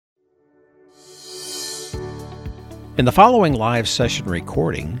In the following live session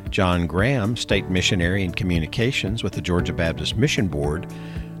recording, John Graham, State Missionary in Communications with the Georgia Baptist Mission Board,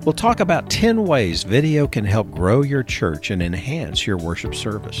 will talk about 10 ways video can help grow your church and enhance your worship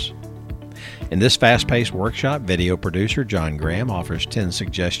service. In this fast-paced workshop, video producer John Graham offers 10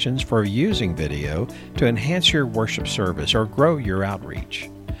 suggestions for using video to enhance your worship service or grow your outreach,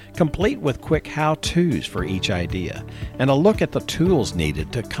 complete with quick how-tos for each idea and a look at the tools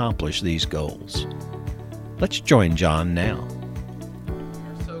needed to accomplish these goals. Let's join John now.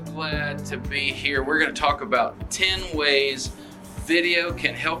 We're so glad to be here. We're going to talk about 10 ways video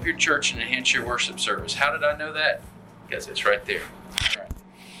can help your church and enhance your worship service. How did I know that? Because it's right there.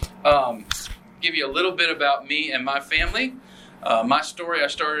 All right. Give you a little bit about me and my family. My story, I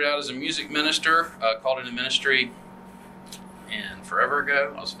started out as a music minister, called into ministry and forever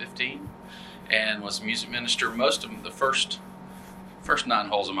ago. I was 15 and was a music minister most of the first 9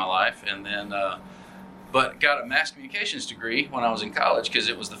 holes of my life, and then but got a mass communications degree when I was in college because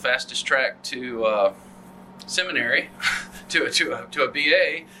it was the fastest track to seminary, to a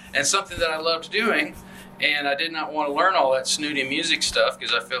BA, and something that I loved doing. And I did not want to learn all that snooty music stuff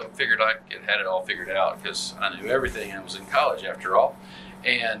because I figured I had it all figured out because I knew everything. I was in college after all.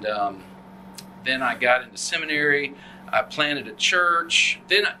 And then I got into seminary. I planted a church.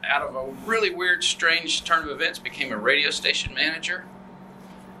 Then out of a really weird, strange turn of events, became a radio station manager.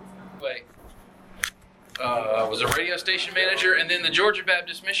 I was a radio station manager, and then the Georgia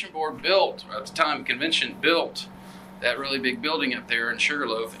Baptist Mission Board built, at the time, convention built that really big building up there in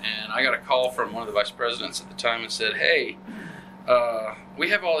Sugarloaf, and I got a call from one of the vice presidents at the time and said, hey,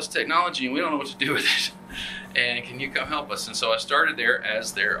 we have all this technology and we don't know what to do with it, and can you come help us? And so I started there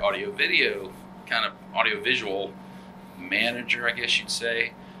as their audio-video, kind of audio-visual manager, I guess you'd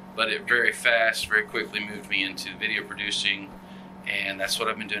say, but it very quickly moved me into video producing, and that's what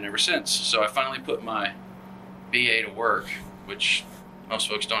I've been doing ever since. So I finally put my BA to work, which most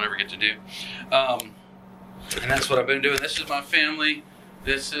folks don't ever get to do. And that's what I've been doing. This is my family.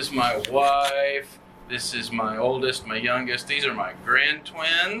 This is my wife. This is my oldest, my youngest. These are my grand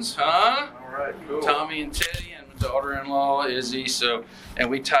twins, huh? All right, cool. Tommy and Teddy, and my daughter-in-law, Izzy. So, and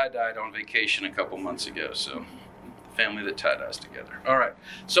we tie-dyed on vacation a couple months ago. So, family that tie-dyes together. All right.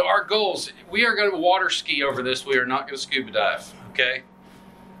 So our goals, we are going to water ski over this. We are not going to scuba dive, okay?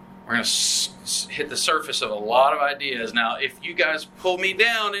 We're going to hit the surface of a lot of ideas. Now, if you guys pull me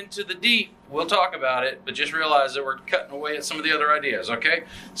down into the deep, we'll talk about it, but just realize that we're cutting away at some of the other ideas, okay?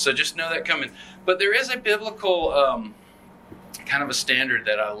 So just know that coming. But there is a biblical kind of a standard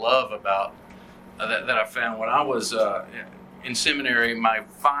that I love about, that I found when I was in seminary. My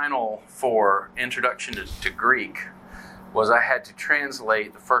final for introduction to Greek was I had to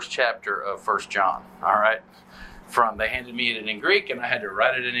translate the first chapter of 1 John, all right? They handed me it in Greek, and I had to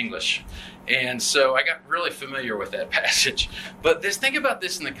write it in English. And so I got really familiar with that passage. But think about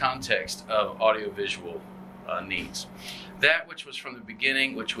this in the context of audiovisual needs. That which was from the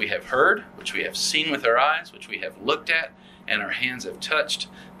beginning, which we have heard, which we have seen with our eyes, which we have looked at, and our hands have touched,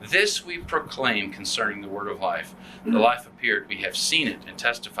 this we proclaim concerning the word of life. The life appeared, we have seen it and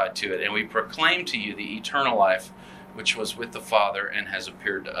testified to it, and we proclaim to you the eternal life, which was with the Father and has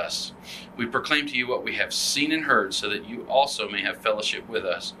appeared to us. We proclaim to you what we have seen and heard, so that you also may have fellowship with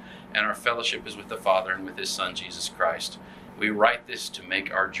us, and our fellowship is with the Father and with His Son, Jesus Christ. We write this to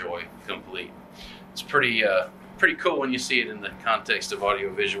make our joy complete. It's pretty cool when you see it in the context of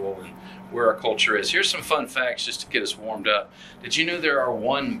audiovisual and where our culture is. Here's some fun facts just to get us warmed up. Did you know there are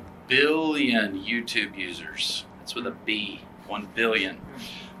 1 billion YouTube users? That's with a B, 1 billion.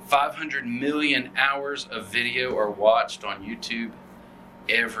 500 million hours of video are watched on YouTube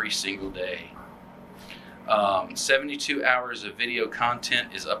every single day. 72 hours of video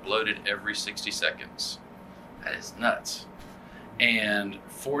content is uploaded every 60 seconds. That is nuts. And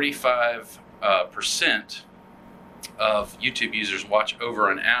 45% of YouTube users watch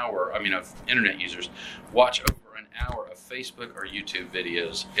over an hour, of internet users, watch over an hour of Facebook or YouTube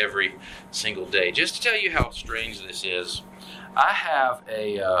videos every single day. Just to tell you how strange this is, I have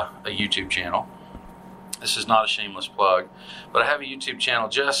a YouTube channel. This is not a shameless plug, but I have a YouTube channel,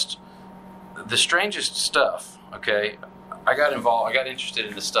 just the strangest stuff, okay? I got interested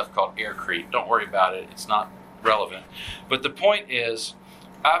in this stuff called aircrete. Don't worry about it. It's not relevant. But the point is,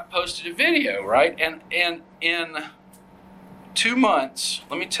 I posted a video, right? And in 2 months,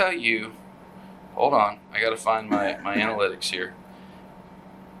 let me tell you, hold on, I got to find my analytics here.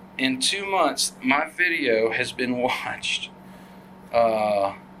 In 2 months, my video has been watched.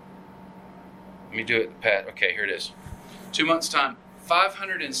 Let me do it, Pat. Okay, here it is. 2 months' time,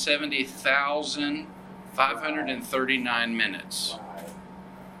 570,539 minutes.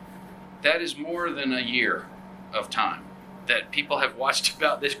 That is more than a year. of time that people have watched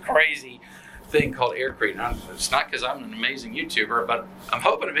about this crazy thing called aircrete. Now, it's not because I'm an amazing YouTuber, but I'm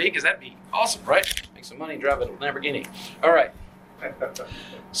hoping to be, because that'd be awesome, right? Make some money, drive a Lamborghini. All right.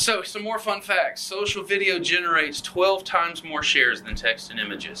 So, some more fun facts. Social video generates 12 times more shares than text and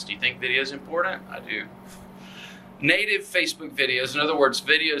images. Do you think video is important? I do. Native Facebook videos, in other words,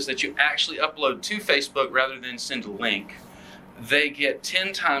 videos that you actually upload to Facebook rather than send a link, they get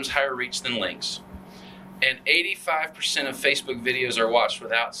 10 times higher reach than links. And 85% of Facebook videos are watched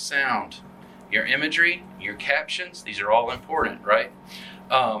without sound. Your imagery, your captions, these are all important, right?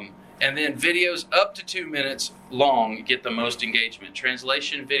 And then videos up to 2 minutes long get the most engagement.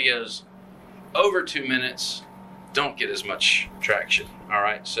 Translation videos over 2 minutes don't get as much traction, all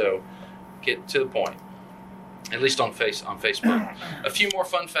right? So get to the point, at least on Facebook. A few more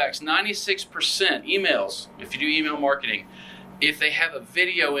fun facts. 96% emails, if you do email marketing, if they have a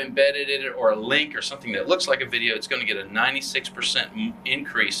video embedded in it or a link or something that looks like a video, it's going to get a 96%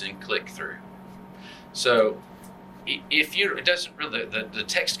 increase in click-through. So it doesn't really, the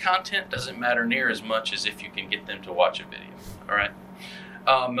text content doesn't matter near as much as if you can get them to watch a video. All right.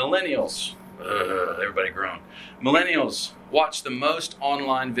 Millennials, everybody grown. Millennials watch the most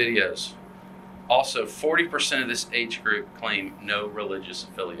online videos. Also, 40% of this age group claim no religious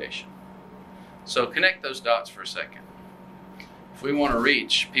affiliation. So connect those dots for a second. If we want to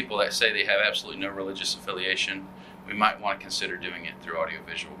reach people that say they have absolutely no religious affiliation, we might want to consider doing it through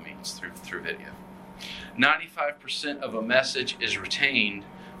audiovisual means, through video. 95% of a message is retained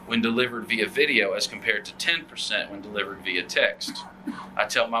when delivered via video as compared to 10% when delivered via text. I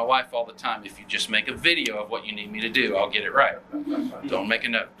tell my wife all the time, if you just make a video of what you need me to do, I'll get it right. Don't make a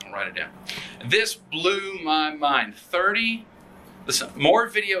note, don't write it down. This blew my mind. More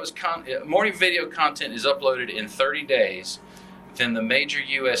video content is uploaded in 30 days than the major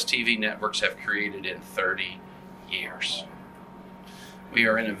U.S. TV networks have created in 30 years. We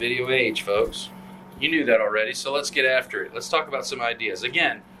are in a video age, folks. You knew that already, so let's get after it. Let's talk about some ideas.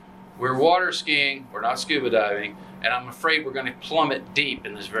 Again, we're water skiing, we're not scuba diving, and I'm afraid we're going to plummet deep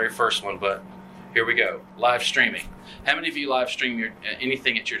in this very first one, but here we go. Live streaming. How many of you live stream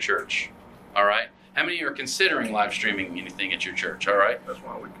anything at your church? All right. How many are considering live streaming anything at your church? All right. That's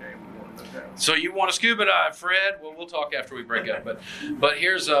why we came. We wanted to know. So you want to scuba dive, Fred? Well, we'll talk after we break up. But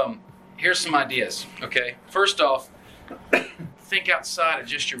here's some ideas. Okay. First off, think outside of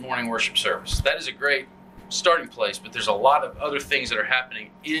just your morning worship service. That is a great starting place, but there's a lot of other things that are happening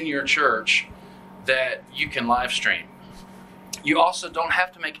in your church that you can live stream. You also don't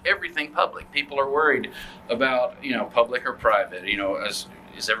have to make everything public. People are worried about, public or private.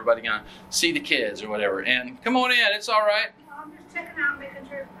 Is everybody going to see the kids or whatever? And come on in, it's all right. No, I'm just checking out, making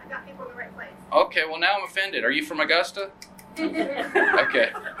sure I got people in the right place. Okay, well now I'm offended. Are you from Augusta?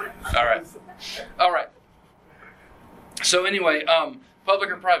 Okay, all right. So anyway,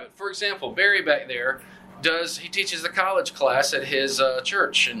 public or private. For example, Barry back there he teaches the college class at his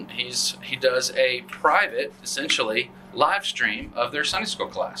church, and he does a private, essentially, live stream of their Sunday school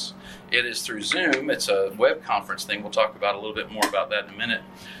class. It is through Zoom. It's a web conference thing. We'll talk about a little bit more about that in a minute.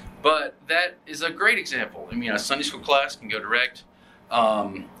 But that is a great example. A Sunday school class can go direct.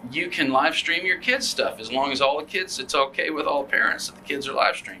 You can live stream your kids' stuff as long as all the kids, it's okay with all the parents that the kids are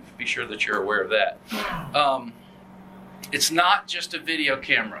live streamed. Be sure that you're aware of that. It's not just a video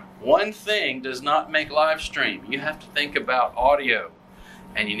camera. One thing does not make live stream. You have to think about audio,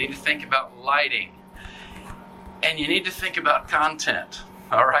 and you need to think about lighting, and you need to think about content.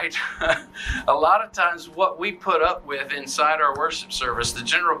 All right? A lot of times what we put up with inside our worship service, the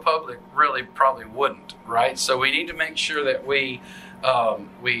general public really probably wouldn't, right? So we need to make sure that we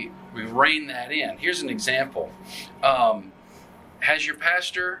rein that in. Here's an example. Has your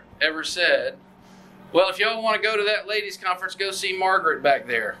pastor ever said, well, if y'all want to go to that ladies' conference, go see Margaret back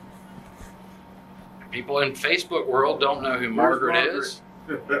there? People in Facebook world don't know who Margaret is,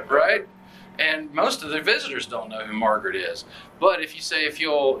 right? And most of the visitors don't know who Margaret is. But if you say, if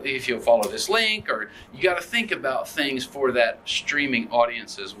you'll follow this link, or you got to think about things for that streaming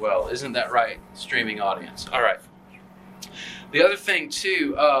audience as well. Isn't that right? Streaming audience. All right. The other thing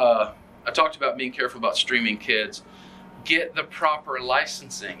too, I talked about being careful about streaming kids. Get the proper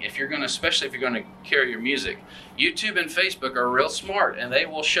licensing. Especially if you're going to carry your music. YouTube and Facebook are real smart, and they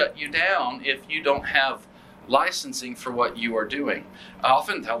will shut you down if you don't have licensing for what you are doing.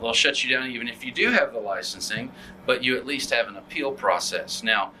 Often they'll shut you down even if you do have the licensing, but you at least have an appeal process.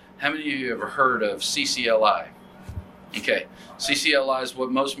 Now, how many of you have ever heard of CCLI? Okay, CCLI is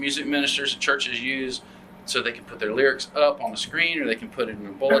what most music ministers and churches use so they can put their lyrics up on the screen, or they can put it in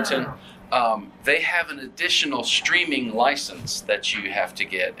a bulletin. They have an additional streaming license that you have to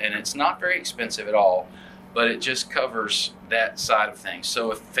get, and it's not very expensive at all. but it just covers that side of things.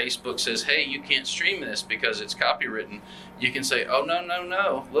 So if Facebook says, hey, you can't stream this because it's copywritten, you can say, oh,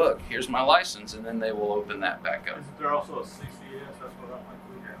 no, look, here's my license, and then they will open that back up. Isn't there also a CCS? That's what I'm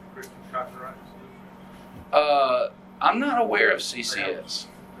like, Christian Copyright Solution. I'm not aware of CCS.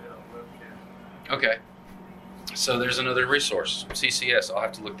 Okay. So there's another resource, CCS. I'll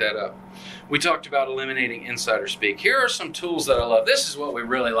have to look that up. We talked about eliminating insider speak. Here are some tools that I love. This is what we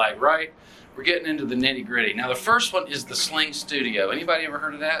really like, right? We're getting into the nitty-gritty. Now, the first one is the Sling Studio. Anybody ever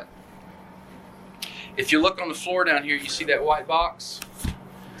heard of that? If you look on the floor down here, you see that white box?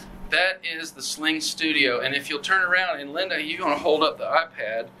 That is the Sling Studio. And if you'll turn around, and Linda, you're going to hold up the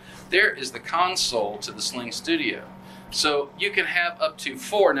iPad, there is the console to the Sling Studio. So you can have up to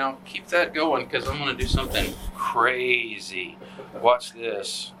 4. Now, keep that going because I'm going to do something crazy. Watch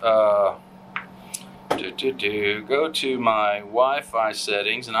this. Go to my Wi-Fi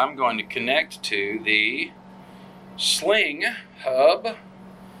settings, and I'm going to connect to the Sling Hub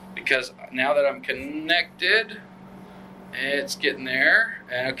because now that I'm connected, it's getting there.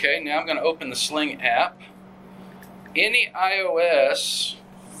 Okay, now I'm going to open the Sling app. Any iOS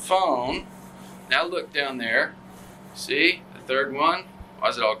phone, now look down there. See, the third one? Why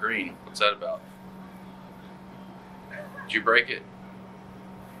is it all green? What's that about? Did you break it?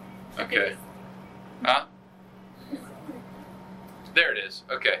 Okay. Huh? There it is.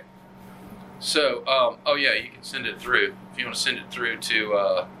 Okay. So, oh yeah, you can send it through. If you want to send it through to,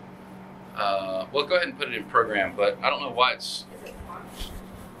 well, go ahead and put it in program, but I don't know why it's,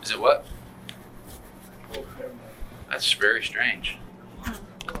 is it what? That's very strange.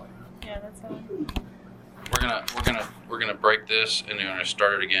 Yeah, that's how. We're gonna break this and then we're gonna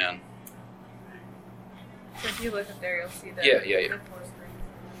start it again. So if you look up there, you'll see that. Yeah. the 4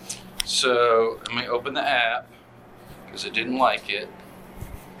 screens. So let me open the app because it didn't like it.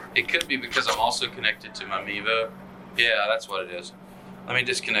 It could be because I'm also connected to my Mevo. Yeah, that's what it is. Let me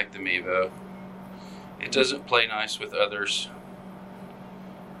disconnect the Mevo. It doesn't play nice with others.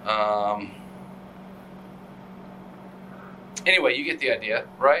 Anyway, you get the idea,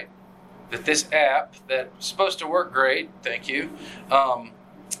 right? That this app that's supposed to work great, thank you,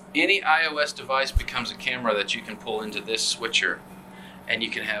 any iOS device becomes a camera that you can pull into this switcher, and you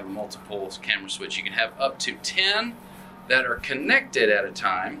can have multiple camera switch. You can have up to 10 that are connected at a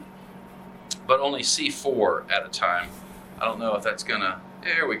time, but only see 4 at a time. I don't know if that's gonna,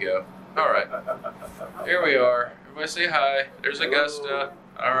 there we go. All right, here we are. Everybody say hi. There's Augusta.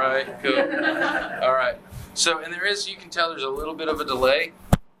 All right, cool. All right. So, and there is, you can tell there's a little bit of a delay.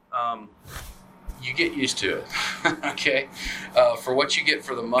 You get used to it, okay? For what you get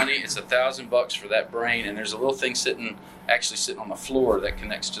for the money, it's $1,000 for that brain, and there's a little thing actually sitting on the floor that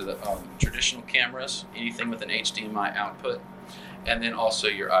connects to the traditional cameras, anything with an HDMI output, and then also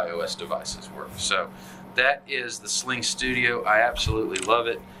your iOS devices work. So that is the Sling Studio. I absolutely love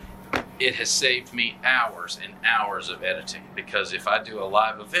it. It has saved me hours and hours of editing because if I do a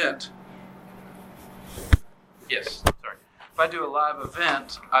live event, if I do a live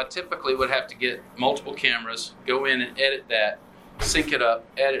event, I typically would have to get multiple cameras, go in and edit that, sync it up,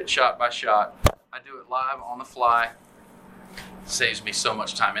 edit shot by shot. I do it live on the fly. It saves me so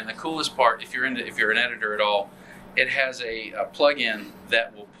much time. And the coolest part, if you're an editor at all, it has a plug-in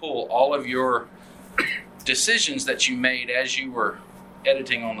that will pull all of your decisions that you made as you were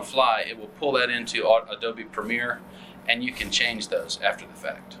editing on the fly. It will pull that into Adobe Premiere, and you can change those after the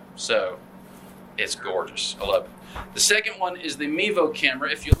fact. So it's gorgeous. I love it. The second one is the Mevo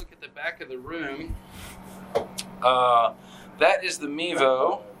camera. If you look at the back of the room, that is the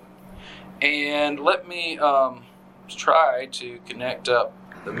Mevo. And let me try to connect up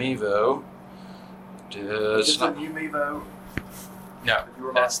the Mevo. Is the new Mevo? No,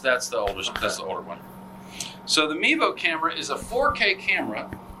 that's the oldest. That's the older one. So the Mevo camera is a 4K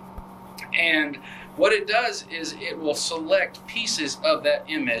camera, and what it does is it will select pieces of that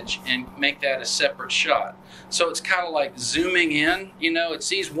image and make that a separate shot. So it's kind of like zooming in, it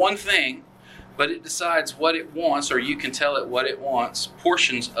sees one thing, but it decides what it wants, or you can tell it what it wants,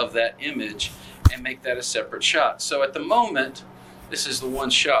 portions of that image, and make that a separate shot. So at the moment, this is the one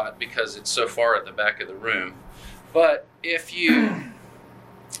shot because it's so far at the back of the room. But if you,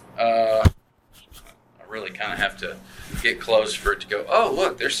 I really kind of have to get close for it to go, oh,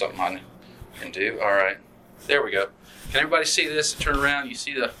 look, there's something I can do. All right, there we go. Can everybody see this? Turn around, you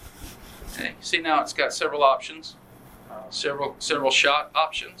see see now it's got several options, several shot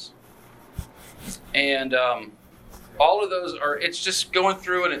options. And all of those it's just going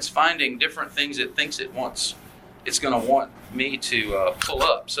through and it's finding different things it thinks it wants. It's going to want me to pull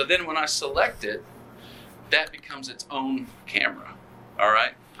up. So then when I select it, that becomes its own camera. All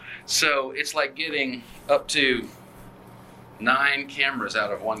right. So it's like getting up to 9 cameras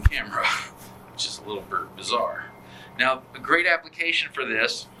out of one camera, which is a little bit bizarre. Now, a great application for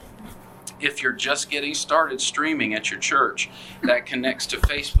this, if you're just getting started streaming at your church, that connects to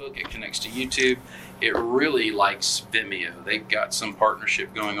Facebook, it connects to YouTube. It really likes Vimeo. They've got some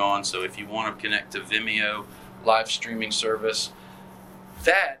partnership going on, so if you want to connect to Vimeo live streaming service,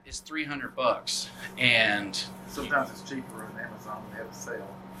 that is $300. And Sometimes it's cheaper on Amazon when they have a sale.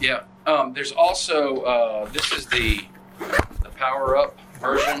 yeah, there's also, this is the Power Up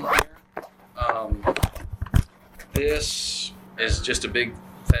version here. This is just a big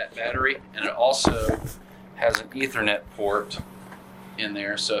fat battery, and it also has an Ethernet port in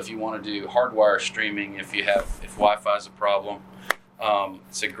there. So if you want to do hardwire streaming, if Wi-Fi is a problem,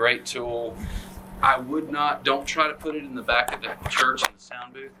 it's a great tool. I would not. Don't try to put it in the back of the church in the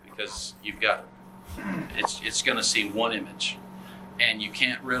sound booth because it's going to see one image, and you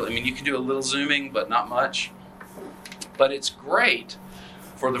can't really. I mean, you can do a little zooming, but not much. But it's great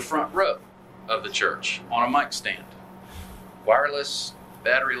for the front row of the church on a mic stand. Wireless,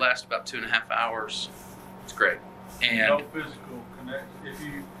 battery lasts about 2.5 hours. It's great. And no physical connection. If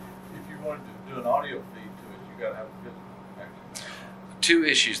you wanted to do an audio feed to it, you got to have a physical connection. 2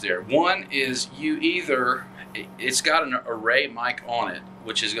 issues there. One is it's got an array mic on it,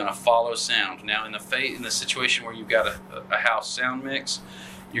 which is going to follow sound. Now, in the situation where you've got a house sound mix,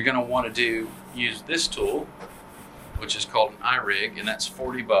 you're going to want to use this tool, which is called an iRig, and that's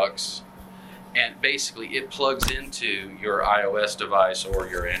 $40. And basically, it plugs into your iOS device or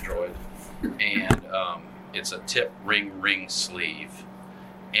your Android, and it's a tip ring sleeve,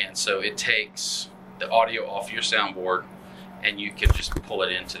 and so it takes the audio off your soundboard, and you can just pull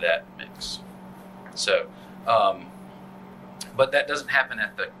it into that mix. So, but that doesn't happen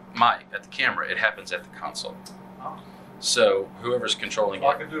at the mic, at the camera. It happens at the console. So whoever's controlling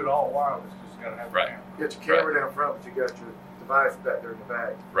I can do it all wireless. You just got to have Right. a camera. You got your camera down front, but you got your device back there in the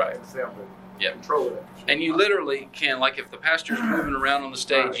back. Right. And the sound booth. Yep. Control it. And you literally can, like if the pastor's moving around on the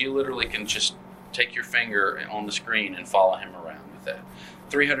stage, you literally can just take your finger on the screen and follow him around with that.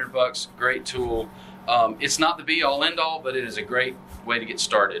 $300, great tool. It's not the be all end all, but it is a great way to get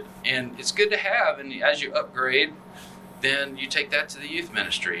started. And it's good to have, and as you upgrade, then you take that to the youth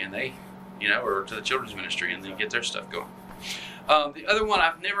ministry and they, or to the children's ministry, and they get their stuff going. The other one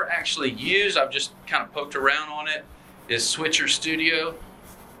I've never actually used, I've just kind of poked around on it, is Switcher Studio.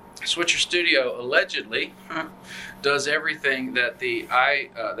 Switcher Studio allegedly does everything that the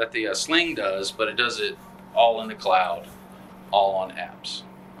Sling does, but it does it all in the cloud, all on apps.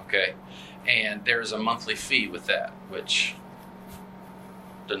 Okay, and there's a monthly fee with that, which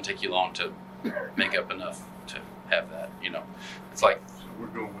doesn't take you long to make up enough to have that. It's like. So we're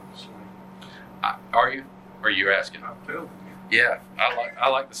going with the Sling. Are you? Or you're asking? I'm telling you. Yeah, I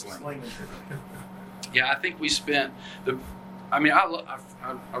like the Sling. Yeah, I think we spent I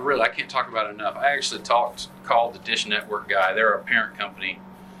can't talk about it enough. I actually called the Dish Network guy. They're a parent company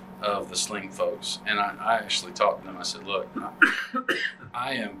of the Sling folks, and I actually talked to them. I said, "Look,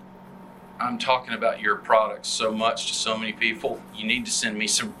 I'm talking about your product so much to so many people. You need to send me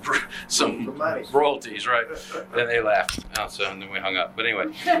some royalties, right?" And they laughed. And then we hung up. But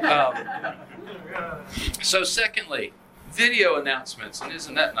anyway, so secondly, video announcements, and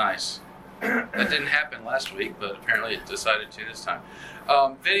isn't that nice? That didn't happen last week, but apparently it decided to this time.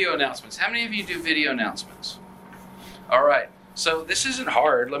 Video announcements. How many of you do video announcements? All right. So this isn't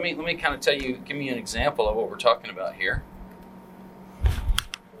hard. Let me kind of give me an example of what we're talking about here.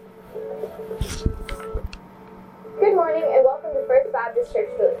 Good morning and welcome to First Baptist Church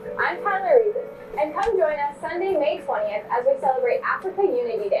Duluth. I'm Tyler Reason, and come join us Sunday, May 20th as we celebrate Africa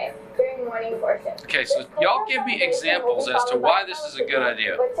Unity Day during morning worship. Okay, so y'all give me examples as to why this is a good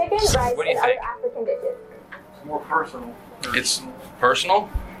idea. With chicken, rice, What do you and think? other African dishes. It's more personal. It's personal?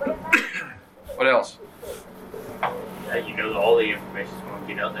 What else? All the information is going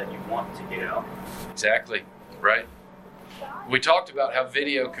to get out that you want to get out. Exactly, right? We talked about how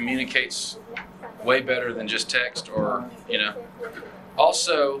video communicates way better than just text or,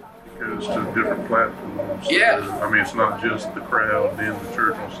 Also, It goes to different platforms. Yeah. I mean, it's not just the crowd in the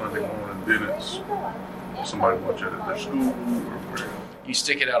church on Sunday morning, then it's somebody watching it at their school or wherever. you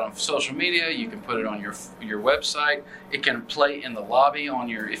stick it out on social media, you can put it on your website. It can play in the lobby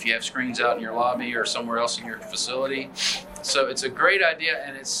if you have screens out in your lobby or somewhere else in your facility. So it's a great idea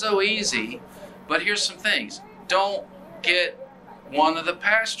and it's so easy, but here's some things. Don't get one of the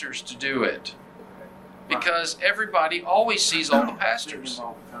pastors to do it because everybody always sees all the pastors.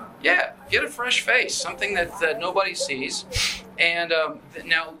 Yeah, get a fresh face, something that nobody sees. And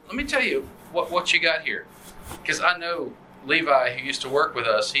now let me tell you what you got here, because I know Levi, who used to work with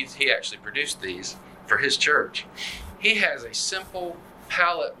us, he actually produced these for his church. He has a simple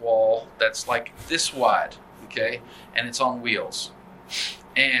pallet wall that's like this wide, okay? And it's on wheels.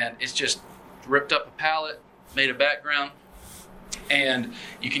 And it's just ripped up a pallet, made a background, and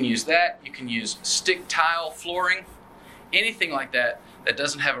you can use that. You can use stick tile flooring, anything like that that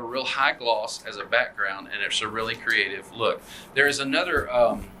doesn't have a real high gloss as a background, and it's a really creative look. There is another,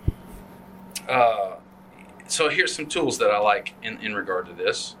 so here's some tools that I like in regard to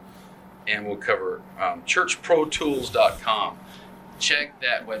this, and we'll cover churchprotools.com. Check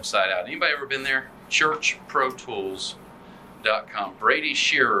that website out. Anybody ever been there? churchprotools.com. Brady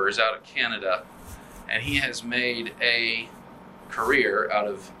Shearer is out of Canada, and he has made a career out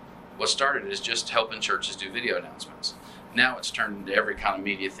of what started as just helping churches do video announcements. Now it's turned into every kind of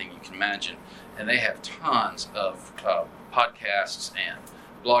media thing you can imagine, and they have tons of podcasts and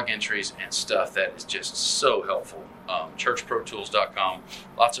blog entries and stuff that is just so helpful. churchprotools.com,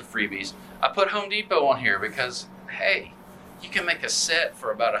 lots of freebies. I put Home Depot on here because, hey, you can make a set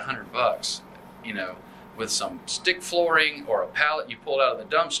for about $100, you know, with some stick flooring or a pallet you pulled out of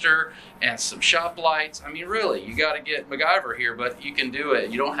the dumpster and some shop lights. I mean, really, you got to get MacGyver here, but you can do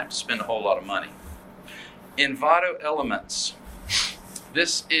it. You don't have to spend a whole lot of money. Envato Elements.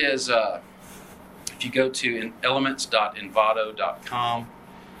 This is, if you go to elements.envato.com,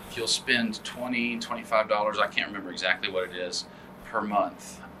 you'll spend $20, $25, I can't remember exactly what it is, per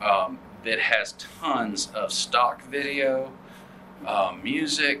month. That has tons of stock video,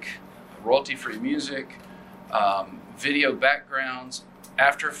 music, royalty-free music, video backgrounds,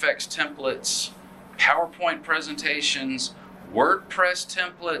 After Effects templates, PowerPoint presentations, WordPress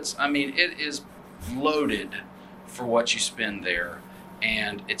templates. I mean, it is loaded for what you spend there,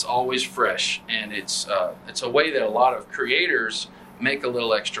 and it's always fresh. And it's a way that a lot of creators make a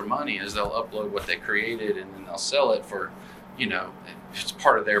little extra money, is they'll upload what they created and then they'll sell it for, you know, it's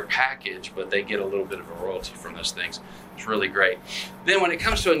part of their package, but they get a little bit of a royalty from those things. It's really great. Then when it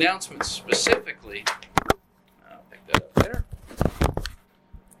comes to announcements specifically, I'll pick that up there.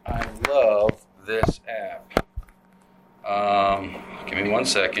 I love this app. Give me 1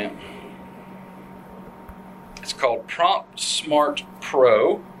 second. It's called Prompt Smart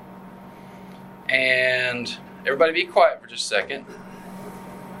Pro. And everybody be quiet for just a second.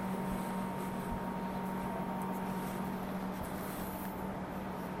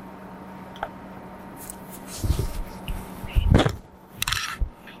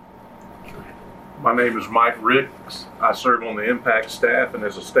 My name is Mike Ricks. I serve on the Impact staff and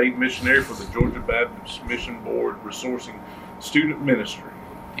as a state missionary for the Georgia Baptist Mission Board resourcing student ministry.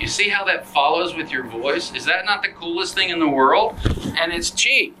 You see how that follows with your voice? Is that not the coolest thing in the world? And it's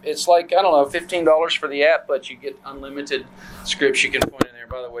cheap. It's like, I don't know, $15 for the app, but you get unlimited scripts you can point in there.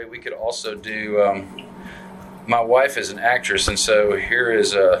 By the way, we could also do, my wife is an actress, and so here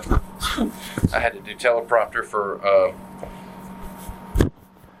is I had to do teleprompter for,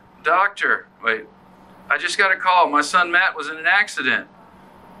 Doctor, wait, I just got a call. My son Matt was in an accident.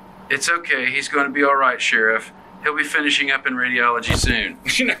 It's okay. He's going to be all right, Sheriff. He'll be finishing up in radiology soon.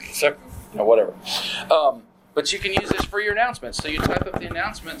 Whatever. But you can use this for your announcements. So you type up the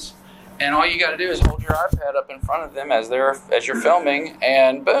announcements, and all you got to do is hold your iPad up in front of them as you're filming,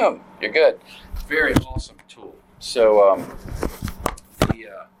 and boom, you're good. Very awesome tool. So the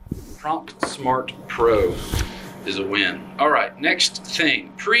Prompt Smart Pro is a win. All right, next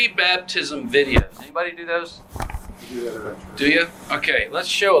thing, pre-baptism videos. Anybody do those? Do you? Okay, let's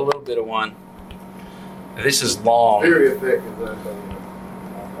show a little bit of one. This is long. Very effective.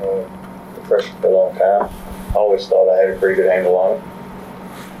 Christian for a long time. I always thought I had a pretty good handle on it.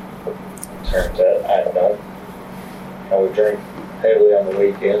 Turns out I don't. I would drink heavily on the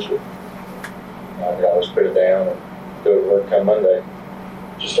weekends, but I could always put it down and go to work come Monday.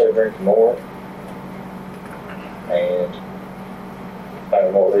 Just started drinking more and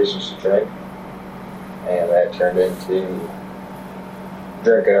finding more reasons to drink. And that turned into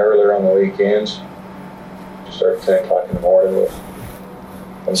drinking earlier on the weekends. Just started 10 o'clock in the morning.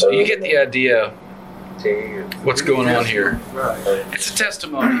 So you get the idea what's going on here. It's a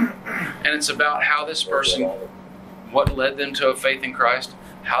testimony, and it's about how this person, what led them to a faith in Christ,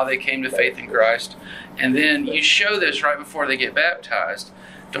 how they came to faith in Christ, and then you show this right before they get baptized.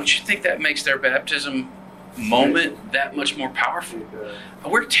 Don't you think that makes their baptism moment that much more powerful?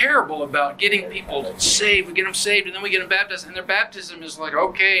 We're terrible about getting people saved. We get them saved, and then we get them baptized, and their baptism is like,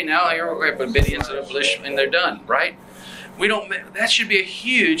 okay, now here we're obedience and abolition, and they're done, right? We don't. That should be a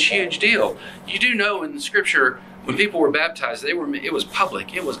huge, huge deal. You do know in the Scripture When people were baptized, it was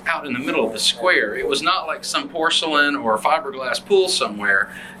public. It was out in the middle of the square. It was not like some porcelain or fiberglass pool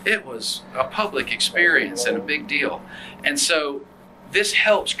somewhere. It was a public experience and a big deal. And so this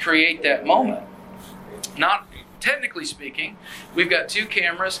helps create that moment. Not technically speaking, we've got 2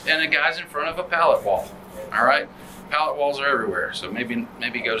 cameras and a guy's in front of a pallet wall. All right? Pallet walls are everywhere, so maybe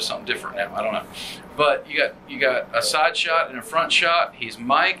go to something different now. I don't know. But you got a side shot and a front shot. He's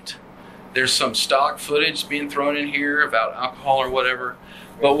mic'd. There's some stock footage being thrown in here about alcohol or whatever.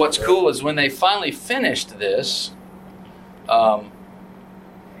 But what's cool is when they finally finished this,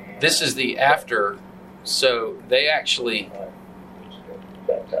 this is the after. So they actually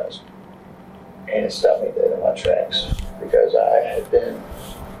baptized. And it stopped me dead in my tracks because I had been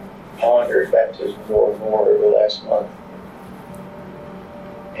pondering baptism more and more over the last month.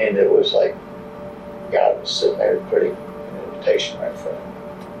 And it was like God was sitting there putting an invitation right in front of me.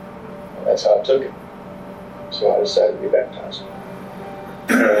 And that's how I took it. So I decided to be baptized.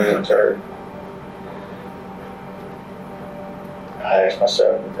 And in turn, I asked my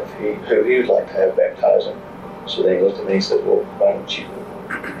son who he would like to have baptizing. So then he looked at me and said, well, why don't you?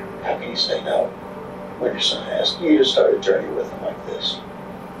 How can you say no when your son asks you to start a journey with him like this?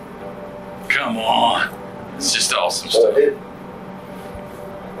 Come on. It's just awesome so stuff. I did.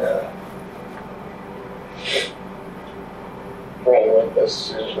 Probably one of the best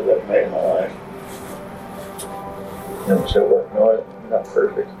decisions I've ever made in my life. I'm still working on it. I'm not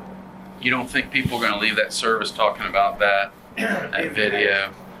perfect. You don't think people are going to leave that service talking about that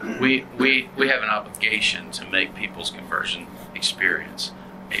video? We have an obligation to make people's conversion experience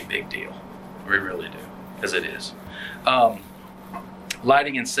a big deal. We really do, because it is.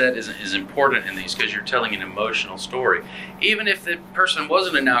 Lighting and set is important in these because you're telling an emotional story. Even if the person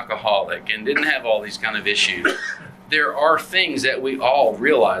wasn't an alcoholic and didn't have all these kind of issues, there are things that we all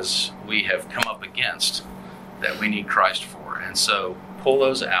realize we have come up against that we need Christ for. And so pull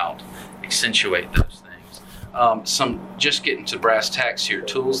those out, accentuate those things. Just getting to brass tacks here,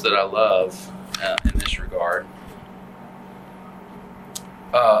 tools that I love in this regard.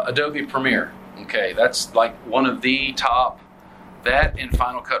 Adobe Premiere. Okay, that's like one of the top. That and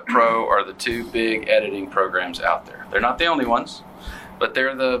Final Cut Pro are the 2 big editing programs out there. They're not the only ones, but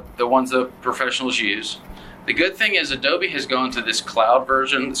they're the ones that professionals use. The good thing is Adobe has gone to this cloud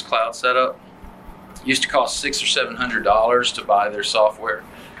version, this cloud setup. It used to cost $600 or $700 to buy their software.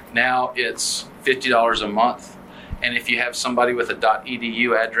 Now it's $50 a month. And if you have somebody with a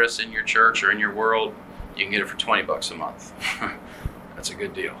 .edu address in your church or in your world, you can get it for $20 a month. That's a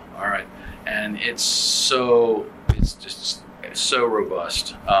good deal. All right. And it's just so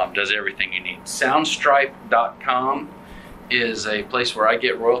robust. Does everything you need. Soundstripe.com is a place where I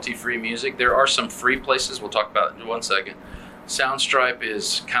get royalty-free music. There are some free places. We'll talk about it in 1 second. Soundstripe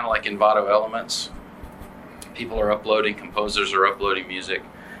is kind of like Envato Elements. People are uploading, composers are uploading music,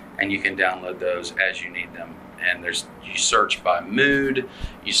 and you can download those as you need them. And you search by mood,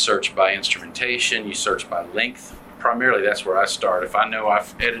 you search by instrumentation, you search by length. Primarily, that's where I start. If I know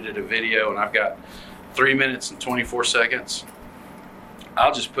I've edited a video and I've got 3 minutes and 24 seconds,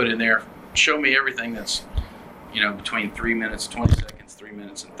 I'll just put in there, show me everything that's, between 3 minutes, 20 seconds, 3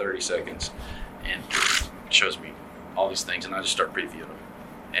 minutes and 30 seconds, and it shows me all these things, and I just start previewing them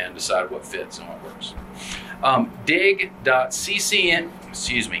and decide what fits and what works.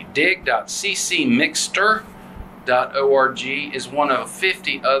 dig.ccmixter.org is one of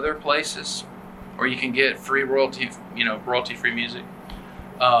 50 other places where you can get free royalty-free music.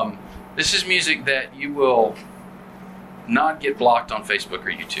 This is music that you will not get blocked on Facebook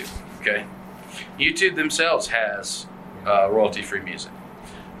or YouTube, okay? YouTube themselves has royalty-free music.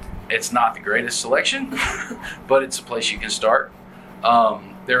 It's not the greatest selection, but it's a place you can start.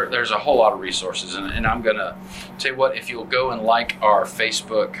 There's a whole lot of resources, and I'm going to tell you what, if you'll go and like our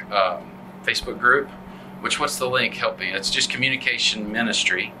Facebook group, what's the link? Help me. It's just Communication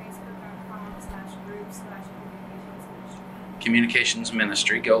Ministry. Communications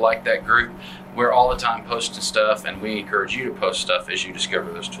Ministry. Go like that group. We're all the time posting stuff, and we encourage you to post stuff as you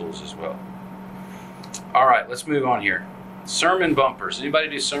discover those tools as well. All right, let's move on here. Sermon bumpers. Anybody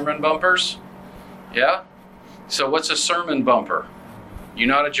do sermon bumpers? Yeah? So what's a sermon bumper? You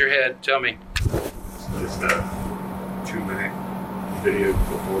nodded your head. Tell me. Just a 2-minute video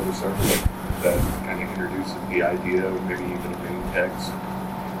before the sermon that kind of introduces the idea, maybe even a main text.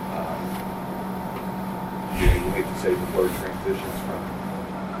 You hate to say the word transitions from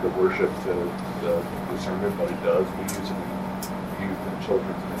the worship to the sermon, but it does. We use it in youth and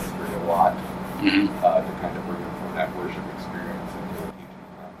children's ministry a lot to kind of bring them from that worship experience into a teaching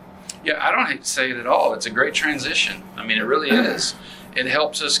time. Yeah, I don't hate to say it at all. It's a great transition. I mean, it really is. It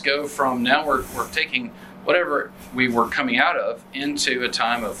helps us go from now we're taking whatever we were coming out of into a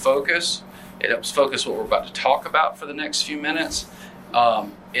time of focus. It helps focus what we're about to talk about for the next few minutes.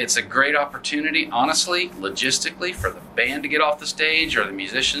 It's a great opportunity, honestly, logistically, for the band to get off the stage or the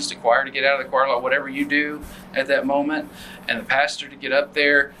musicians, the choir to get out of the choir lot, whatever you do at that moment, and the pastor to get up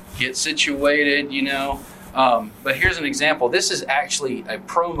there, get situated, you know. But here's an example. This is actually a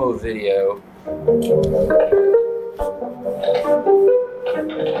promo video.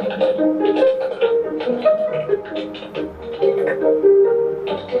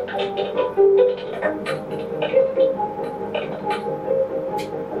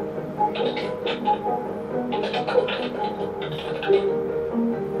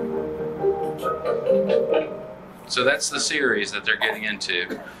 So that's the series that they're getting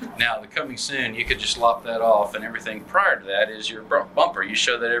into. Now, the coming soon, you could just lop that off, and everything prior to that is your bumper. You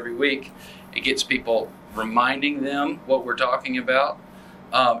show that every week. It gets people reminding them what we're talking about.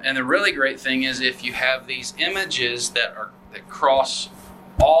 And the really great thing is if you have these images that cross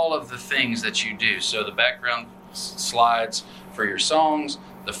all of the things that you do. So the background slides for your songs,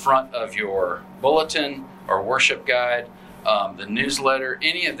 the front of your bulletin or worship guide, the newsletter,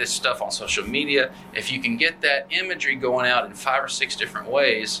 any of this stuff on social media, if you can get that imagery going out in 5 or 6 different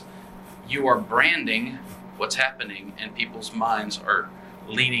ways, you are branding what's happening and people's minds are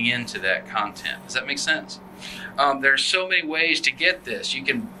leaning into that content. Does that make sense? There's so many ways to get this. You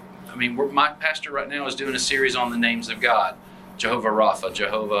can, my pastor right now is doing a series on the names of God. Jehovah Rapha,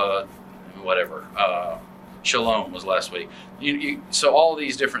 Jehovah whatever, Shalom was last week. So all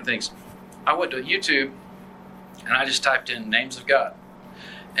these different things. I went to YouTube and I just typed in names of God.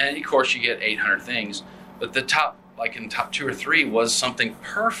 And of course you get 800 things, but the top 2 or 3 was something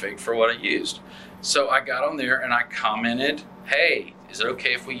perfect for what I used. So I got on there and I commented, hey, is it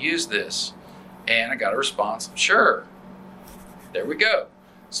okay if we use this? And I got a response, sure. There we go.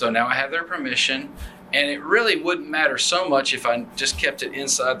 So now I have their permission, and it really wouldn't matter so much if I just kept it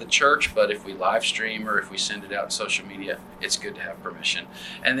inside the church, but if we live stream or if we send it out on social media, it's good to have permission.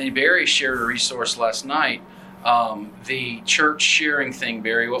 And then Barry shared a resource last night, the church sharing thing.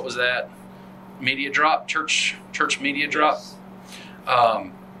 Barry, what was that? Media drop, church media drop.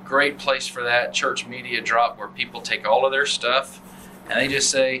 Great place for that, church media drop, where people take all of their stuff and they just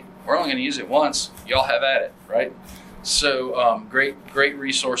say, we're only going to use it once. Y'all have at it, right? So great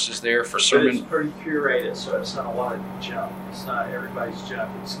resources there for sermon. It's pretty curated, so it's not a lot of junk. It's not everybody's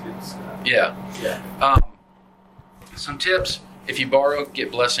junk. It's good stuff. Yeah. Some tips: if you borrow,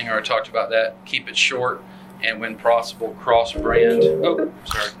 get blessing. I already talked about that. Keep it short, and when possible, cross-brand. Oh,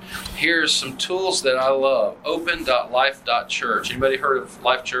 sorry. Here's some tools that I love. Open.life.church. Anybody heard of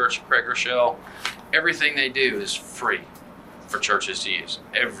Life Church? Craig Rochelle. Everything they do is free for churches to use.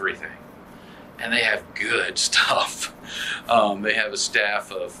 Everything. And they have good stuff. They have a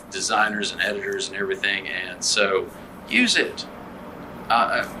staff of designers and editors and everything, and so use it.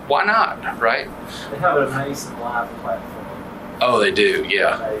 Why not, right? They have an amazing live platform. Oh, they do,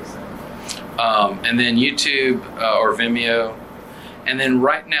 yeah. Amazing. And then YouTube or Vimeo, and then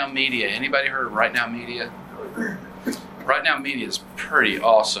Right Now Media. Anybody heard of Right Now Media? Right Now Media is pretty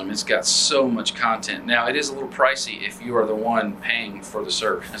awesome. It's got so much content. Now, it is a little pricey if you are the one paying for the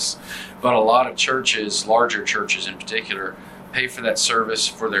service, but a lot of churches, larger churches in particular, pay for that service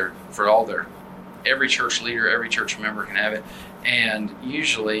for every church leader, every church member can have it, and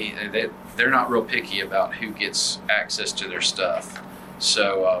usually they're not real picky about who gets access to their stuff.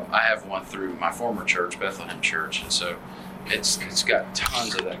 So I have one through my former church, Bethlehem Church, and so it's got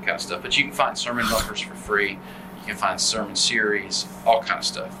tons of that kind of stuff. But you can find sermon bumpers for free. You can find sermon series, all kind of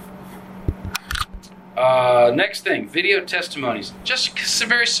stuff. Next thing, video testimonies. Just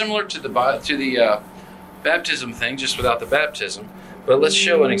very similar to the baptism thing, just without the baptism. But let's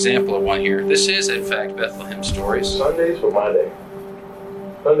show an example of one here. This is, in fact, Bethlehem Stories. Sundays were my day.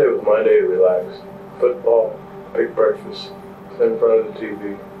 Sunday was my day to relax. Football, big breakfast, sit in front of the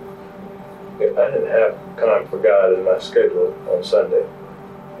TV. I didn't have time for God in my schedule on Sunday.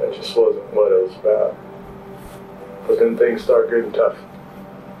 That just wasn't what it was about. But then things started getting tough.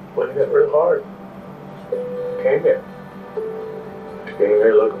 Well, it got real hard. I came here. I came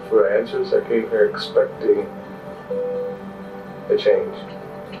here looking for answers. I came here expecting a change.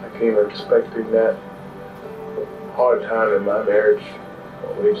 I came here expecting that hard time in my marriage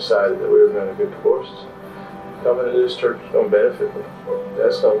when we decided that we were going to get divorced. Coming to this church is going to benefit me.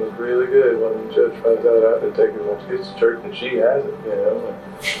 That sounds really good when the judge finds out I've been taking my kids to church and she hasn't, And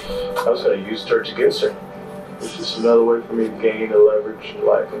I was going to use church against her. It's just another way for me to gain a leverage in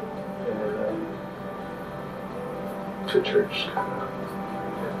life. And to church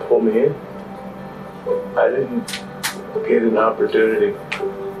pull me in. I didn't get an opportunity to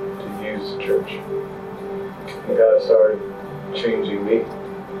use the church. And God started changing me.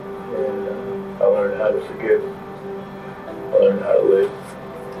 And I learned how to forgive. I learned how to live.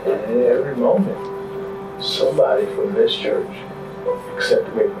 And in every moment, somebody from this church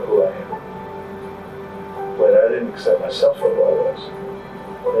accepted me for who I am. When I didn't accept myself for who I was.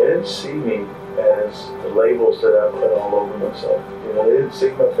 They didn't see me as the labels that I put all over myself. You know, they didn't see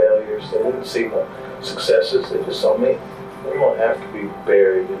my failures. They didn't see my successes. They just saw me. You don't have to be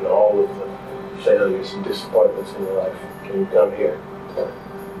buried in all of the failures and disappointments in your life. Can you come here?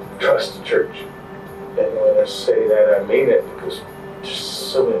 Trust the church. And when I say that, I mean it, because there's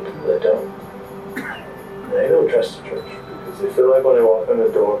so many people that don't. And they don't trust the church because they feel like when they walk in the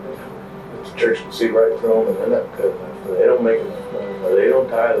door, the church can see right through them, and they're not good enough, or they don't make enough money, or they don't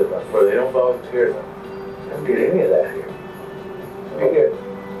tithe enough, or they don't volunteer enough. I don't get any of that here. I get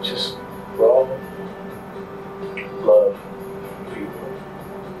just raw love people,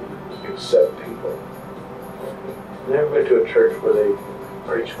 accept people. I've never been to a church where they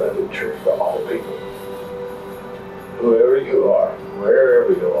preach about the church for all people. Whoever you are,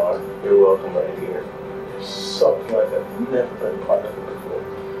 wherever you are, you're welcome right here. Something like that. I've never been part of it before.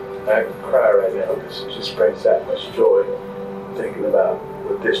 I can cry right now because it just brings that much joy thinking about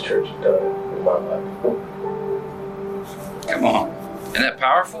what this church has done in my life. Come on. Isn't that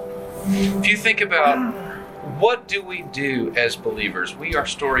powerful? If you think about what do we do as believers? We are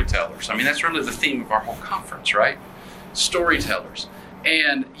storytellers. I mean, that's really the theme of our whole conference, right? Storytellers.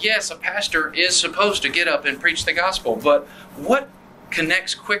 And yes, a pastor is supposed to get up and preach the gospel, but what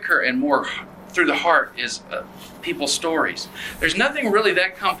connects quicker and more through the heart is people's stories. There's nothing really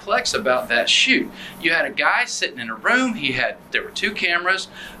that complex about that shoot. You had a guy sitting in a room. There were 2 cameras,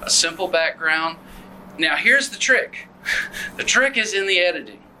 a simple background. Now here's the trick. The trick is in the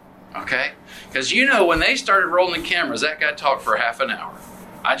editing, okay? Because when they started rolling the cameras, that guy talked for half an hour.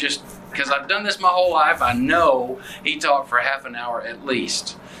 Because I've done this my whole life, I know he talked for half an hour at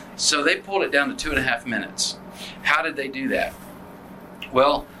least. So they pulled it down to 2.5 minutes. How did they do that?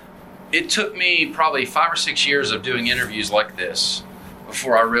 Well, it took me probably 5 or 6 years of doing interviews like this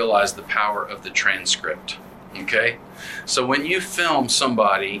before I realized the power of the transcript, okay? So when you film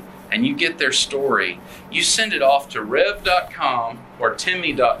somebody and you get their story, you send it off to rev.com or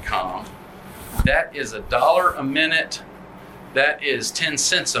timmy.com. That is $1 a minute. That is 10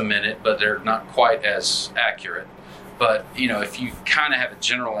 cents a minute, but they're not quite as accurate. But, if you kind of have a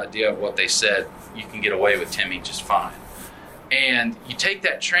general idea of what they said, you can get away with Timmy just fine. And you take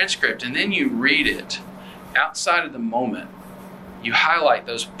that transcript and then you read it outside of the moment. You highlight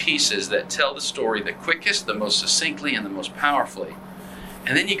those pieces that tell the story the quickest, the most succinctly, and the most powerfully.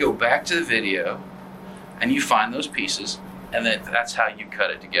 And then you go back to the video and you find those pieces, and that's how you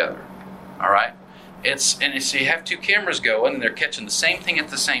cut it together. All right? So you have 2 cameras going and they're catching the same thing at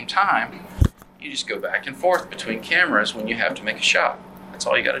the same time. You just go back and forth between cameras when you have to make a shot. That's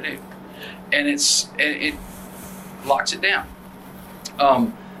all you got to do. And it locks it down.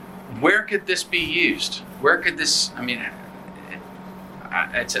 Where could this be used? Where could this,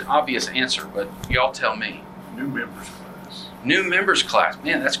 it's an obvious answer, but y'all tell me. New members class. New members class.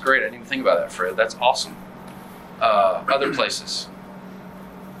 Man, that's great. I didn't even think about that, Fred. That's awesome. Other places.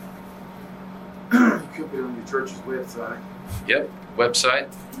 You could be on your church's website. Yep, website.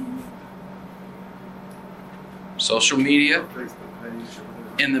 Social media. Facebook page.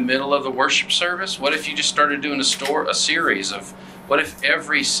 In the middle of the worship service. What if you just started doing a series of, what if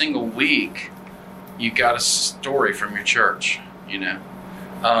every single week you got a story from your church, And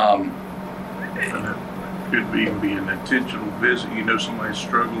it could even be an intentional visit. Somebody's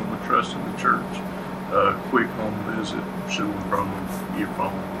struggling with trusting the church. Quick home visit, show them from your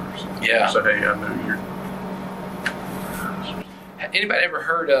phone. Yeah. So, hey, I know you're. Anybody ever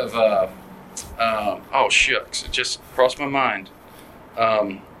heard of, oh shucks, it just crossed my mind.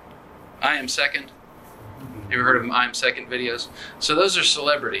 I Am Second. You ever heard of I Am Second videos? So those are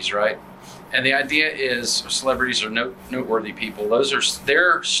celebrities, right? And the idea is celebrities are noteworthy people. Those are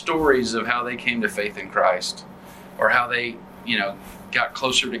their stories of how they came to faith in Christ, or how they, got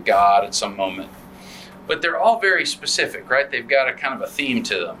closer to God at some moment. But they're all very specific, right? They've got a kind of a theme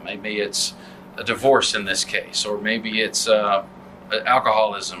to them. Maybe it's a divorce in this case, or maybe it's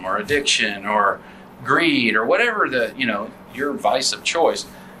alcoholism or addiction or greed or whatever your vice of choice.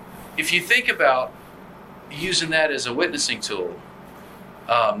 If you think about using that as a witnessing tool,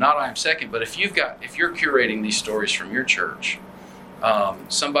 not I Am Second, but if you're curating these stories from your church,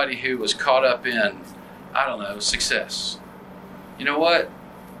 somebody who was caught up in, success. You know what?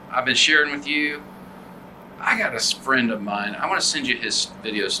 I've been sharing with you. I got a friend of mine. I want to send you his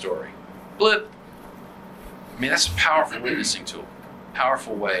video story. Blip. That's a powerful witnessing tool.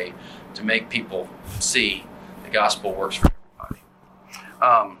 Powerful way to make people see The gospel works for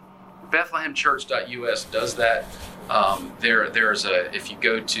everybody. BethlehemChurch.us does that. There's a, if you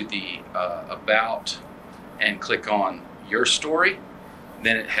go to the About and click on your story,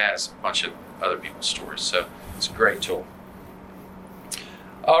 then it has a bunch of other people's stories. So it's a great tool.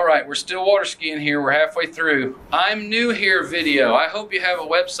 All right, we're still water skiing here. We're halfway through. I'm new here video. I hope you have a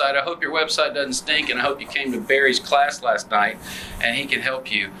website. I hope your website doesn't stink, and I hope you came to Barry's class last night and he can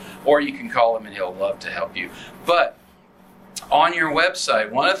help you. Or you can call him and he'll love to help you. But on your website,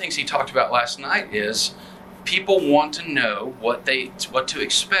 one of the things he talked about last night is people want to know what to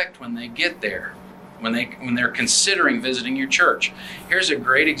expect when they get there, when they're considering visiting your church. Here's a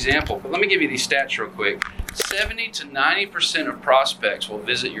great example. But let me give you these stats real quick. 70 to 90% of prospects will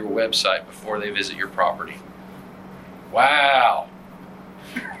visit your website before they visit your property. Wow.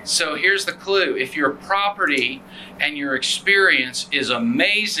 So here's the clue. If your property and your experience is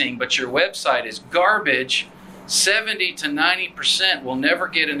amazing, but your website is garbage, 70 to 90% will never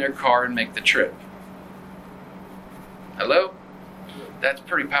get in their car and make the trip. Hello? That's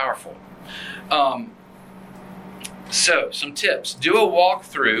pretty powerful. So, some tips. Do a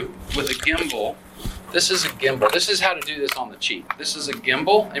walkthrough with a gimbal. This is a gimbal. This is how to do this on the cheap. This is a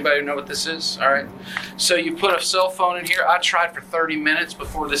gimbal. Anybody know what this is? All right. So you put a cell phone in here. I tried for 30 minutes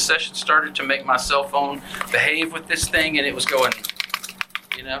before this session started to make my cell phone behave with this thing, and it was going,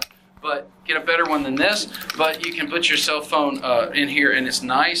 but get a better one than this. But you can put your cell phone in here, and it's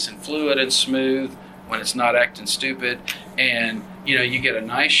nice and fluid and smooth when it's not acting stupid. And, you get a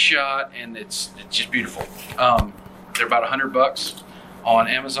nice shot, and it's just beautiful. They're about $100 on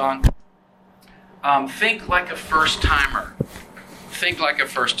Amazon. Think like a first timer. Think like a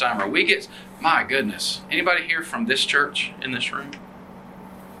first timer. My goodness. Anybody here from this church in this room?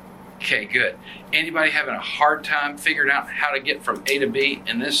 Okay, good. Anybody having a hard time figuring out how to get from A to B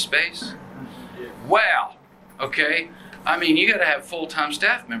in this space? Wow. Okay. I mean, you got to have full-time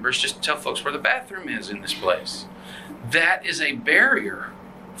staff members just to tell folks where the bathroom is in this place. That is a barrier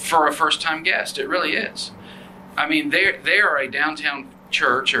for a first-time guest. It really is. I mean, they are a downtown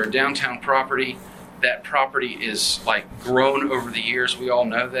church or a downtown property. That property is grown over the years. We all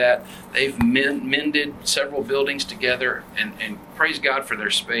know that. They've mended several buildings together, and praise God for their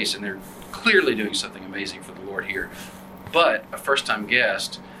space, and they're clearly doing something amazing for the Lord here. But a first-time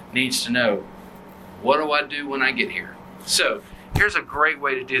guest needs to know, what do I do when I get here? So here's a great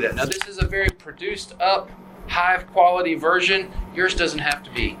way to do that. Now, this is a very produced up, high-quality version. Yours doesn't have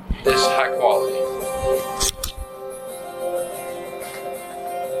to be this high quality.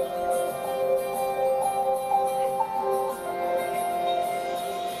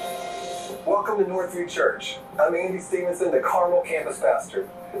 Welcome to Northview Church. I'm Andy Stevenson, the Carmel campus pastor.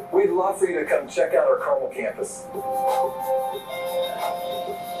 We'd love for you to come check out our Carmel campus.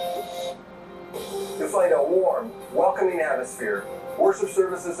 You'll find a warm, welcoming atmosphere, worship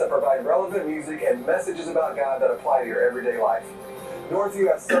services that provide relevant music, and messages about God that apply to your everyday life.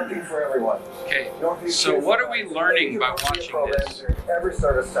 Northview has something for everyone. Okay, so what are we learning by watching this? Every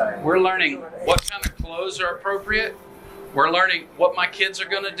service time. We're learning what kind of clothes are appropriate. We're learning what my kids are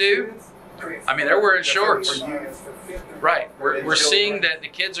going to do. I mean, they're wearing shorts. Right. We're seeing that the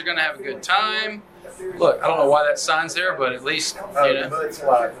kids are going to have a good time. Look, I don't know why that sign's there, but at least,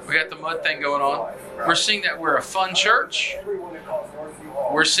 we got the mud thing going on. We're seeing that we're a fun church.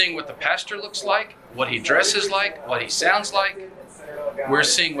 We're seeing what the pastor looks like, what he dresses like, what he sounds like. We're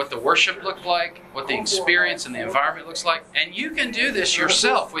seeing what the worship looked like, what the experience and the environment looks like. And you can do this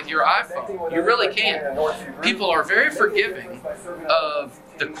yourself with your iPhone. You really can. People are very forgiving of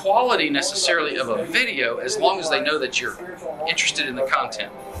the quality necessarily of a video as long as they know that you're interested in the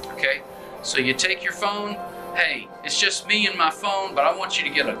content. Okay? So you take your phone. Hey, it's just me and my phone, but I want you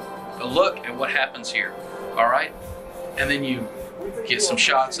to get a look at what happens here. All right? And then you get some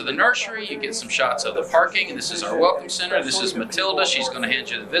shots of the nursery, you get some shots of the parking, and this is our welcome center. This is Matilda. She's going to hand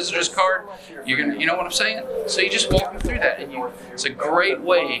you the visitor's card. You know what I'm saying? So you just walk them through that, and it's a great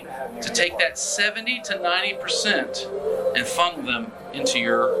way to take that 70 to 90% and funnel them into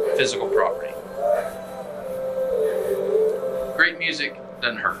your physical property. Great music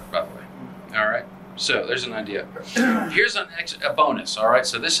doesn't hurt, by the way. All right? So there's an idea. Here's a bonus, all right?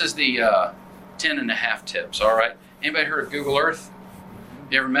 So this is the 10 and a half tips, all right? Anybody heard of Google Earth?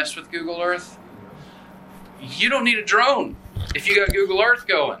 You ever messed with Google Earth? You don't need a drone if you got Google Earth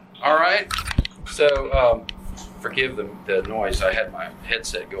going, all right? So forgive the noise. I had my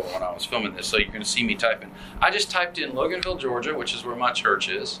headset going when I was filming this, so you're going to see me typing. I just typed in Loganville, Georgia, which is where my church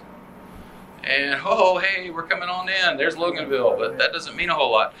is. And, oh, hey, we're coming on in. There's Loganville, but that doesn't mean a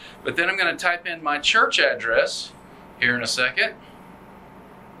whole lot. But then I'm going to type in my church address here in a second.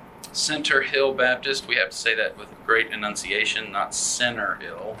 Center Hill Baptist. We have to say that with great enunciation, not Center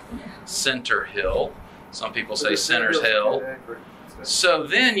Hill. Center Hill. Some people say Center's Hill. So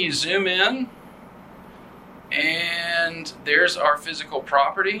then you zoom in, and there's our physical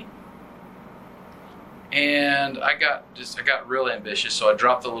property. And I got real ambitious, so I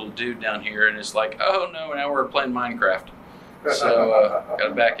dropped the little dude down here, and it's like, oh no, now we're playing Minecraft. So got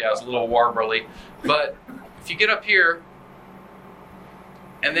to back out. It's a little warbly. But if you get up here,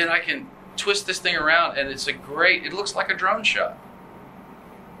 and then I can twist this thing around, and it looks like a drone shot.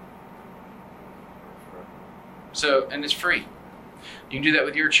 So, and it's free. You can do that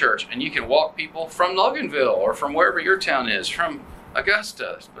with your church, and you can walk people from Loganville or from wherever your town is, from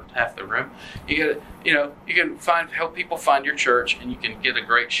Augusta, but half the room. You can help people find your church, and you can get a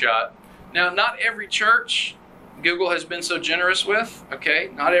great shot. Now, not every church Google has been so generous with. Okay,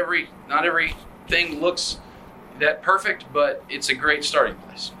 not everything looks that perfect, but it's a great starting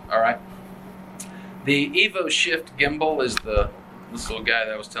place. All right. The Evo Shift gimbal is this little guy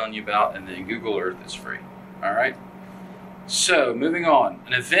that I was telling you about, and then Google Earth is free. All right. So moving on,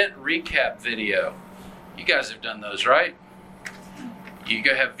 an event recap video. You guys have done those, right? You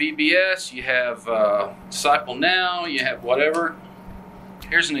have VBS, you have Disciple Now, you have whatever.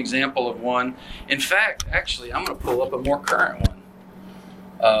 Here's an example of one. In fact, actually, I'm going to pull up a more current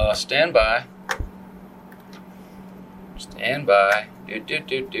one. Stand by. Stand by.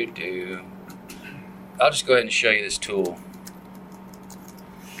 I'll just go ahead and show you this tool.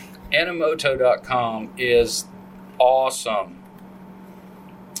 Animoto.com is awesome.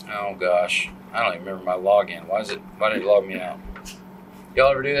 Oh gosh, I don't even remember my login. Why did it log me out? Y'all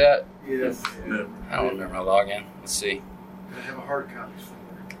ever do that? Yes. Yeah. I don't remember my login. Let's see. I have a hard copy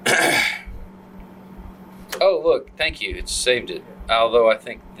somewhere. Oh, look, thank you. It saved it. Although I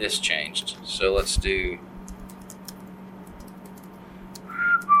think this changed. So let's do.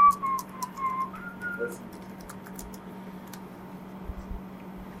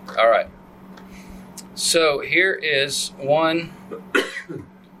 All right. So here is one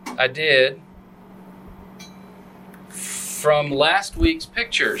I did from last week's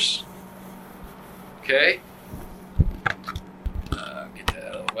pictures. Okay. Get that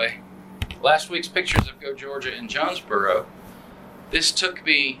out of the way. Last week's pictures of Go Georgia in Jonesboro. This took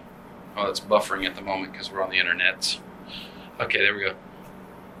me. Oh, it's buffering at the moment because we're on the internet. Okay, there we go.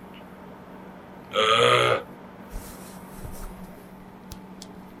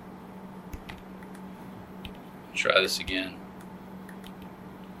 Try this again.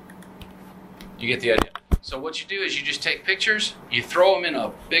 You get the idea. So what you do is you just take pictures, you throw them in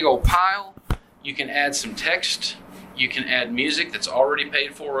a big old pile, you can add some text, you can add music that's already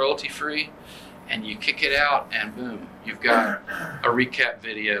paid for royalty free, and you kick it out and boom, you've got a recap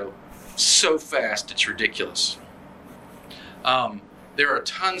video so fast it's ridiculous. There are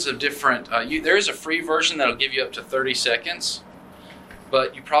tons of different, there is a free version that'll give you up to 30 seconds,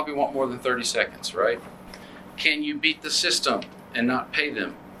 but you probably want more than 30 seconds, right? Can you beat the system and not pay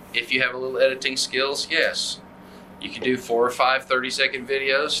them? If you have a little editing skills, yes. You can do 4 or 5 30-second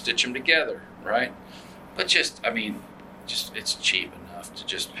videos, stitch them together, right? But it's cheap enough to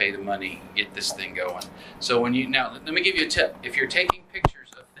just pay the money, get this thing going. So now, let me give you a tip. If you're taking pictures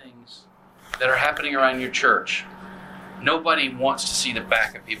of things that are happening around your church, nobody wants to see the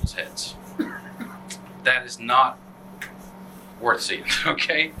back of people's heads. That is not worth seeing,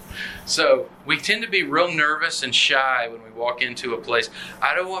 okay? So we tend to be real nervous and shy when we walk into a place.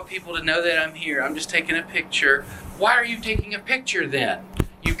 I don't want people to know that I'm here. I'm just taking a picture. Why are you taking a picture then?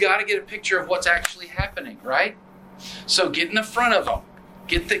 You've got to get a picture of what's actually happening, right? So get in the front of them.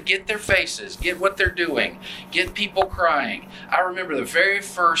 Get their faces. Get what they're doing. Get people crying. I remember the very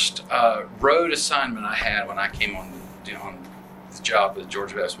first road assignment I had when I came on the job with the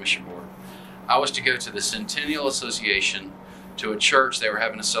Georgia Baptist Mission Board. I was to go to the Centennial Association to a church. They were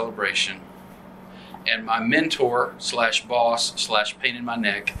having a celebration. And my mentor / boss / pain in my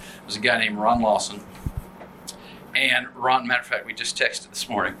neck was a guy named Ron Lawson. And Ron, matter of fact, we just texted this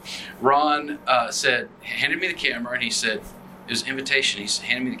morning. Ron handed me the camera, and he said, it was an invitation. He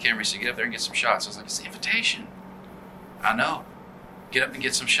handed me the camera. He said, get up there and get some shots. I was like, it's an invitation. I know. Get up and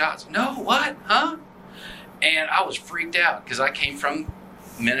get some shots. No, what? Huh? And I was freaked out because I came from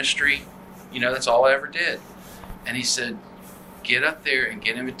ministry. That's all I ever did. And he said, get up there and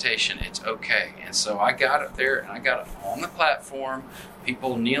get an invitation. It's okay. And so I got up there and I got on the platform,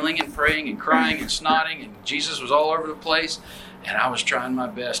 people kneeling and praying and crying and snotting, and Jesus was all over the place. And I was trying my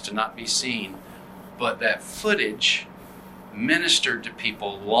best to not be seen. But that footage ministered to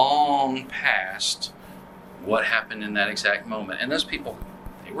people long past what happened in that exact moment. And those people,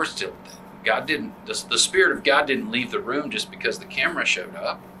 they were still, the Spirit of God didn't leave the room just because the camera showed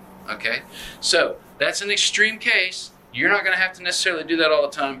up. Okay, so that's an extreme case. You're not going to have to necessarily do that all the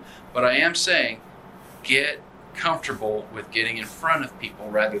time, but I am saying get comfortable with getting in front of people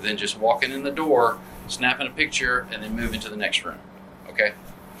rather than just walking in the door, snapping a picture, and then moving to the next room. Okay?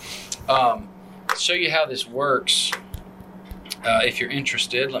 Show you how this works. If you're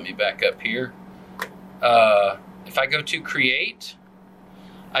interested, let me back up here. If I go to create,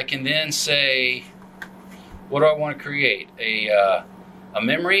 I can then say, what do I want to create? A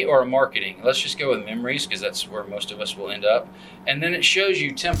memory or a marketing? Let's just go with memories because that's where most of us will end up. And then it shows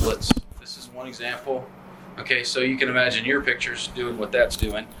you templates. This is one example. Okay, so you can imagine your pictures doing what that's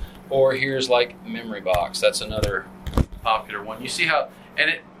doing. Or here's like memory box. That's another popular one. You see how, and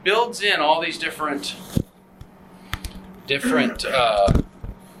it builds in all these different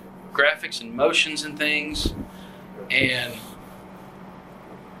graphics and motions and things. And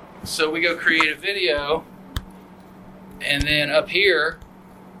so we go create a video, and then up here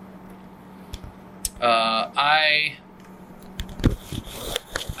I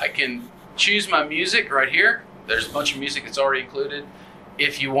can choose my music right here. There's a bunch of music that's already included.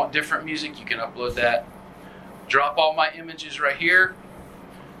 If you want different music, you can upload that. Drop all my images right here.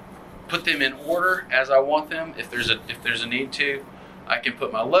 Put them in order as I want them. If there's a need to, I can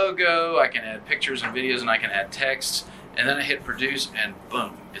put my logo. I can add pictures and videos, and I can add text. And then I hit produce, and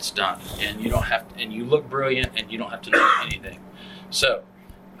boom, it's done. And you don't have to, and you look brilliant, and you don't have to know anything. So,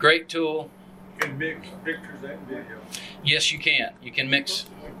 great tool. You can mix pictures and video. Yes, you can. You can mix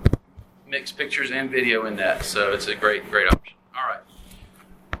pictures and video in that. So it's a great option. All right.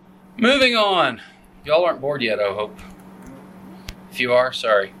 Moving on. Y'all aren't bored yet, I hope. If you are,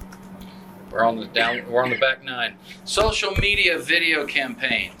 sorry. We're on the back nine. Social media video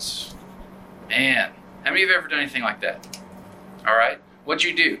campaigns. Man, how many of you have ever done anything like that? All right. What'd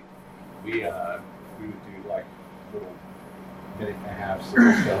you do? We would do like little minute and a half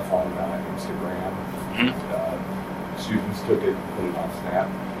simple stuff on Instagram. Mm-hmm. Students took it and put it on Snap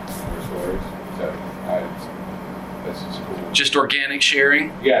or stories. So this is cool. Just organic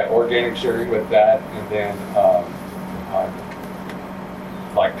sharing? Yeah, organic sharing with that, and then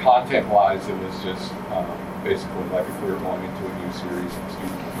like content-wise, it was just basically like if we were going into a new series in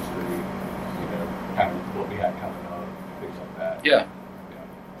student history, kind of what we had coming up, things like that. Yeah.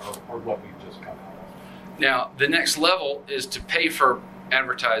 Or what we just come out of. Now, the next level is to pay for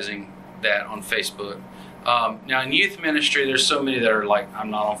advertising that on Facebook. Now, in youth ministry, there's so many that are like, I'm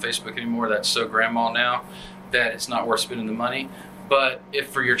not on Facebook anymore. That's so grandma now that it's not worth spending the money. But if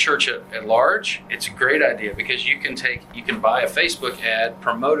for your church at large, it's a great idea because you can buy a Facebook ad,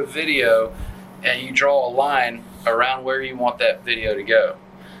 promote a video, and you draw a line around where you want that video to go.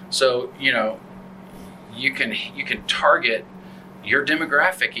 So, you can target your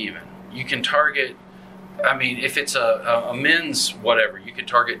demographic even. You can target, if it's a men's whatever, you can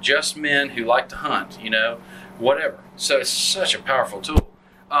target just men who like to hunt, whatever. So it's such a powerful tool.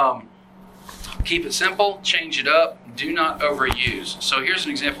 Keep it simple, change it up, do not overuse. So here's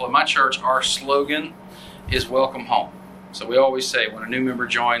an example. At my church, our slogan is welcome home. So we always say when a new member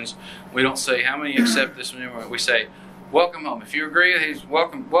joins, we don't say how many accept this new member. We say welcome home. If you agree, he's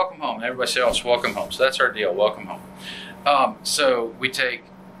welcome home. And everybody say, it's welcome home. So that's our deal, welcome home. So we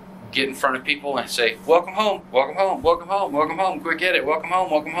get in front of people and say, welcome home, welcome home, welcome home, welcome home, quick hit it, welcome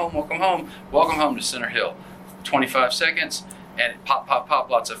home, welcome home, welcome home, welcome home to Center Hill. 25 seconds, and it pop,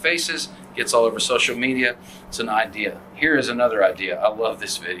 lots of faces, gets all over social media. It's an idea. Here is another idea. I love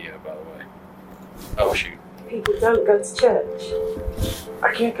this video, by the way. Oh, shoot. People don't go to church.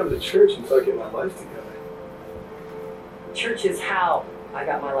 I can't come to church until I get my life together. Church is how I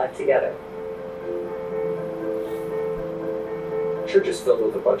got my life together. Church is filled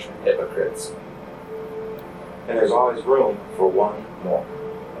with a bunch of hypocrites. And there's always room for one more.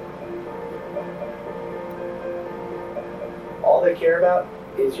 All they care about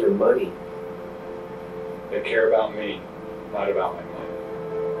is your money. They care about me, not about my money.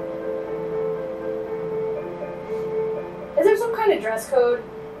 Is there some kind of dress code?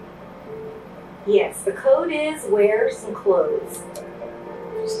 Yes, the code is wear some clothes.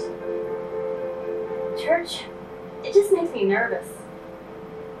 Church, it just makes me nervous.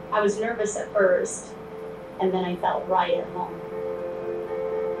 I was nervous at first, and then I felt right at home.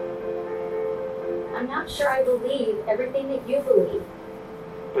 I'm not sure I believe everything that you believe.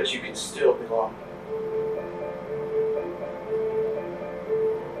 But you can still belong.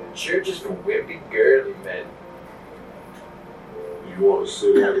 Church is for wimpy, girly men. You want to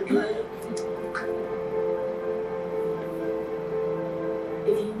sit out again?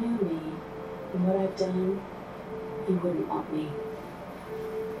 If you knew me and what I've done, you wouldn't want me.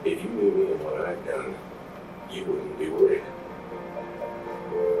 If you knew me and what I've done, you wouldn't be worried.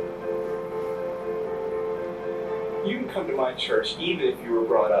 You can come to my church even if you were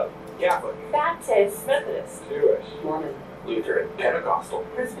brought up Catholic, Baptist, Methodist, Jewish, Mormon, Lutheran, Pentecostal,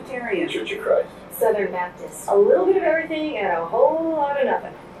 Presbyterian, Church of Christ, Southern Baptist. A little bit of everything and a whole lot of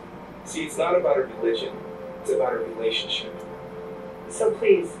nothing. See, it's not about a religion, it's about a relationship. So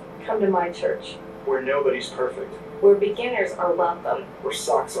please, come to my church, Where nobody's perfect, where beginners are welcome, where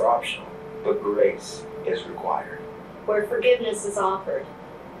socks are optional, but grace is required, where forgiveness is offered,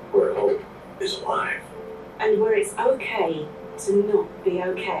 where hope is alive. and where it's okay to not be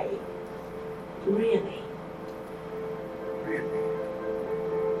okay. Really.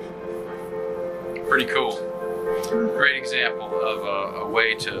 Pretty cool. Great example of a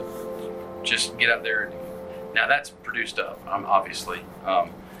way to just get out there. Now that's produced up, obviously.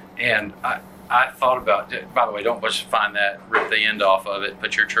 And I thought about, by the way, don't just find that, rip the end off of it,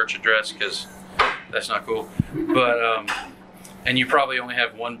 put your church address, because that's not cool. But, and you probably only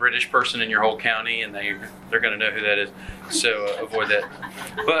have one British person in your whole county, and they're going to know who that is. So avoid that.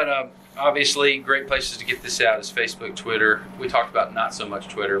 But obviously, great places to get this out is Facebook, Twitter. We talked about not so much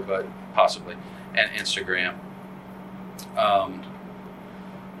Twitter, but possibly, and Instagram.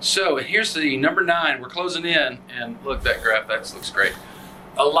 So here's the number 9. We're closing in, and look, that graph, that looks great.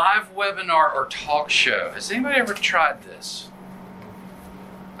 A live webinar or talk show. Has anybody ever tried this?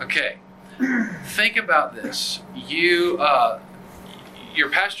 Okay, think about this. Your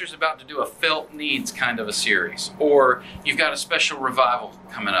pastor's about to do a felt needs kind of a series, or you've got a special revival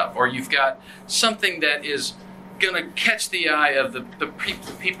coming up, or you've got something that is going to catch the eye of the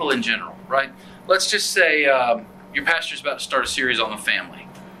people in general, right? Let's just say your pastor's about to start a series on the family,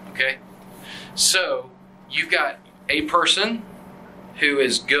 okay? So you've got a person who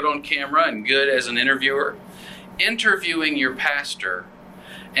is good on camera and good as an interviewer, interviewing your pastor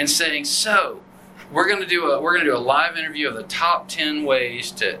and saying, so we're going to do a live interview of the top 10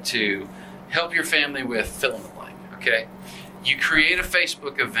 ways to help your family with fill in the blank, okay? You create a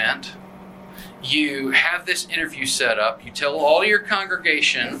Facebook event, you have this interview set up, you tell all your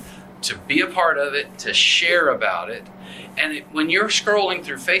congregation to be a part of it, to share about it, and when you're scrolling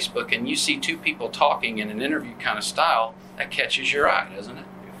through Facebook and you see two people talking in an interview kind of style, that catches your eye, doesn't it?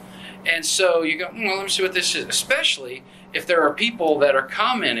 And so you go, well, let me see what this is, especially if there are people that are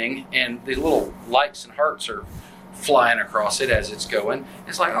commenting and the little likes and hearts are flying across it as it's going.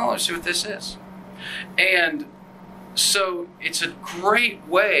 It's like, oh, let's see what this is. And so it's a great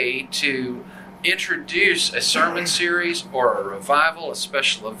way to introduce a sermon series or a revival, a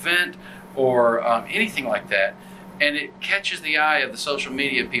special event, or anything like that. And it catches the eye of the social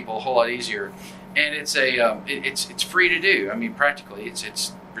media people a whole lot easier. And it's it's free to do. I mean, practically,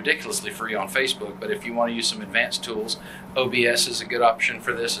 it's ridiculously free on Facebook. But if you want to use some advanced tools, OBS is a good option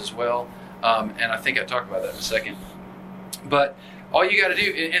for this as well. And I think I'll talk about that in a second. But all you got to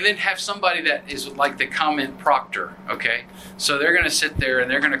do, and then have somebody that is like the comment proctor, okay? So they're going to sit there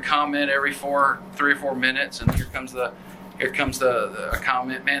and they're going to comment every 3 or 4 minutes, and here comes the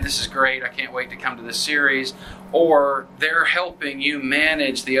comment, man, this is great, I can't wait to come to this series. Or they're helping you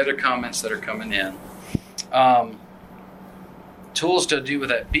manage the other comments that are coming in. Tools to do with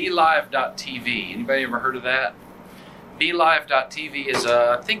that. BeLive.tv. Anybody ever heard of that? BeLive.tv is,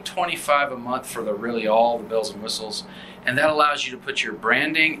 I think, $25 a month for all the bells and whistles. And that allows you to put your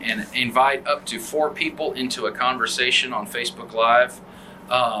branding and invite up to 4 people into a conversation on Facebook Live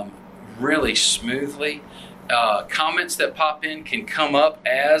really smoothly. Comments that pop in can come up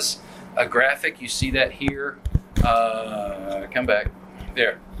as a graphic. You see that here. Come back.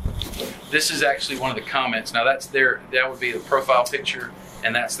 There. This is actually one of the comments. Now that would be the profile picture,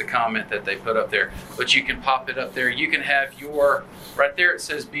 and that's the comment that they put up there. But you can pop it up there. You can have right there it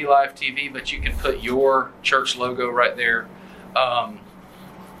says Be Live TV, but you can put your church logo right there.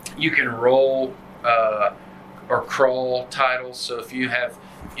 You can roll or crawl titles. So if you have,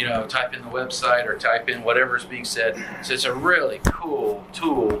 type in the website or type in whatever is being said. So it's a really cool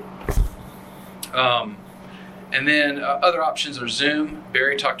tool. And then other options are Zoom.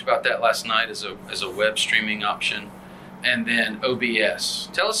 Barry talked about that last night as a web streaming option. And then OBS.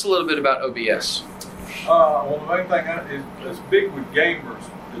 Tell us a little bit about OBS. Well, the main thing is it's big with gamers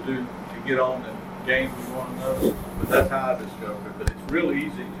to get on and game with one another. But that's how I discovered it. But it's real easy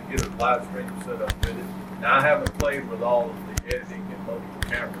to get a live stream set up with it. Now, I haven't played with all of the editing and multiple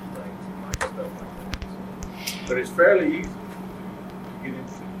camera things and like stuff like that. But it's fairly easy to get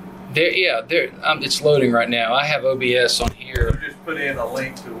into. It's loading right now. I have OBS on here. You just put in a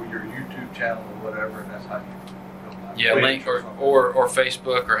link to your YouTube channel or whatever, and that's how you link or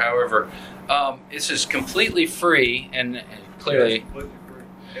Facebook or however. This is completely free and clearly.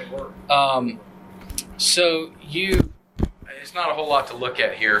 It works. So it's not a whole lot to look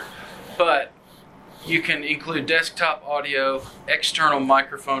at here, but You can include desktop audio, external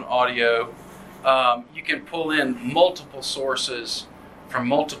microphone audio. You can pull in multiple sources from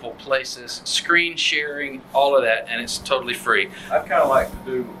multiple places, screen sharing, all of that, and it's totally free. I'd kind of like to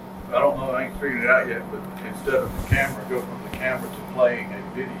do, I don't know, I ain't figured it out yet, but instead of the camera, go from the camera to playing a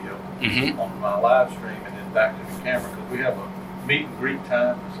video on my live stream and then back to the camera, because we have a meet and greet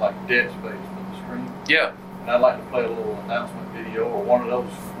time. It's like dead space for the screen. Yeah. And I'd like to play a little announcement video or one of those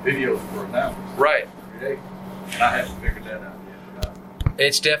videos for announcements. Right. And I haven't figured that out yet.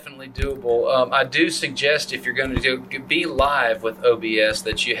 It's definitely doable. I do suggest if you're going to be live with OBS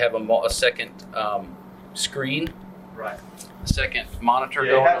that you have a second screen, right? A second monitor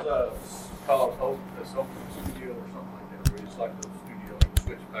Yeah, going it has on. called Open Studio or something like that, where it's like a studio you can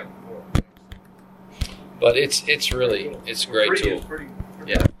switch back and forth. But it's a great free, tool. It's pretty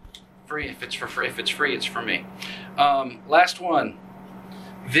yeah, free. If it's free, it's for me. Last one,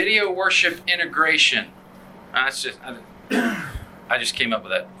 video worship integration. That's just. I just came up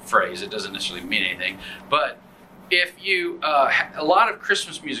with that phrase. It doesn't necessarily mean anything. But if you, a lot of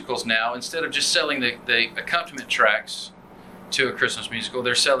Christmas musicals now, instead of just selling the accompaniment tracks to a Christmas musical,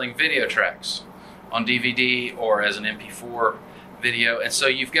 they're selling video tracks on DVD or as an MP4 video. And so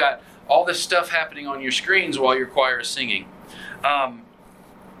you've got all this stuff happening on your screens while your choir is singing.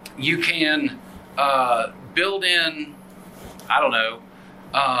 You can build in, I don't know,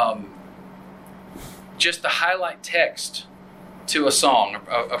 just the highlight text to a song,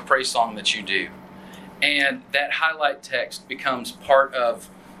 a praise song that you do. And that highlight text becomes part of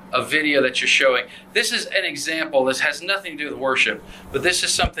a video that you're showing. This is an example. This has nothing to do with worship, but this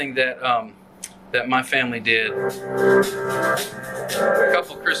is something that that my family did a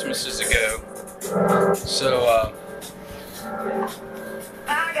couple Christmases ago. So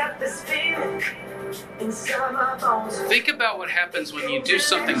think about what happens when you do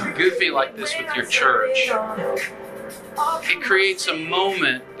something goofy like this with your church. It creates a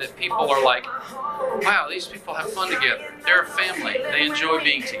moment that people are like, wow, these people have fun together. They're a family. They enjoy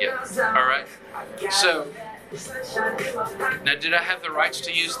being together. All right? So, now did I have the rights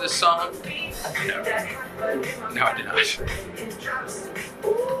to use this song? No. No, I did not.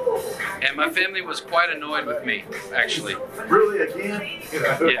 And my family was quite annoyed with me, actually. Really, again?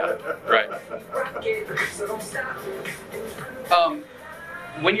 Yeah, right.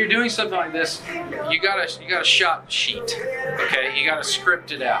 When you're doing something like this, you got a shot sheet, okay? You got to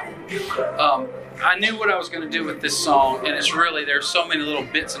script it out. I knew what I was going to do with this song, and it's really, there's so many little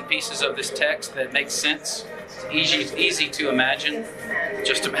bits and pieces of this text that make sense. It's easy to imagine,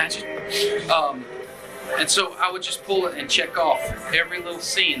 just imagine. And so I would just pull it and check off every little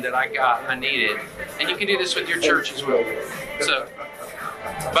scene that I needed. And you can do this with your church as well. So,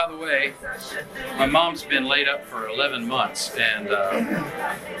 by the way, my mom's been laid up for 11 months, and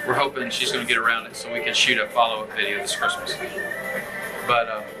we're hoping she's going to get around it so we can shoot a follow-up video this Christmas.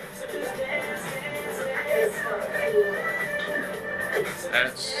 But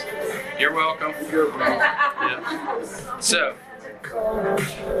you're welcome. Yeah. So,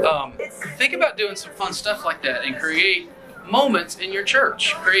 think about doing some fun stuff like that and create moments in your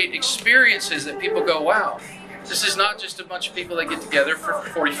church. Create experiences that people go, wow. This is not just a bunch of people that get together for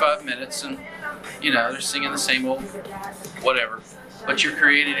 45 minutes and, they're singing the same old whatever. But you're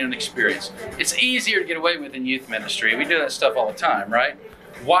creating an experience. It's easier to get away with in youth ministry. We do that stuff all the time, right?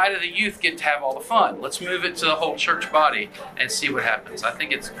 Why do the youth get to have all the fun? Let's move it to the whole church body and see what happens. I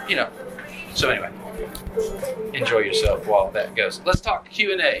think it's, So anyway, enjoy yourself while that goes. Let's talk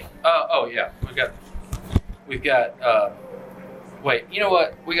Q&A. We've got, wait, you know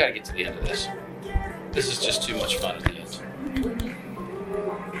what? We got to get to the end of this. This is just too much fun at the end.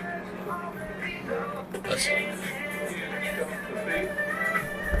 Let's see.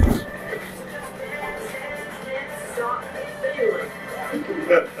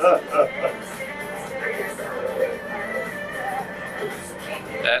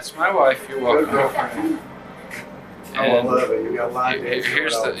 That's my wife. You're welcome. I love it. You got live days.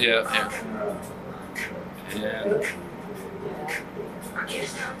 Here's the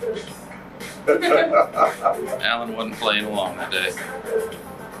Alan wasn't playing along that day.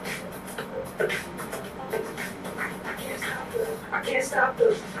 I can't stop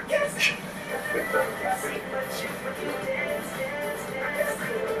this.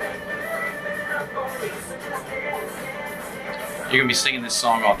 You're going to be singing this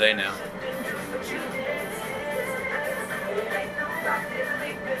song all day now.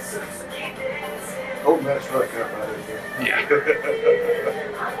 Oh, that's right. Yeah.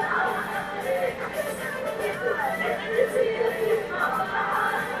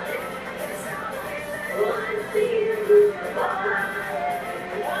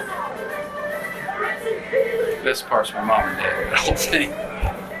 Best part's my mom and dad. The whole thing.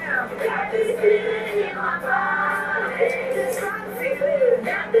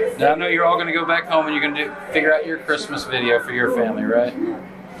 Now I know you're all going to go back home and you're going to figure out your Christmas video for your family, right?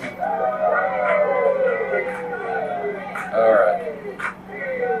 All right.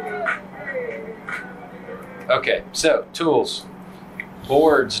 Okay, so tools.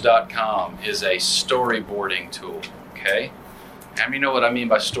 Boards.com is a storyboarding tool. Okay, how many know what I mean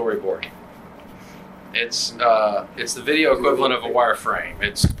by storyboarding? It's the video equivalent of a wireframe.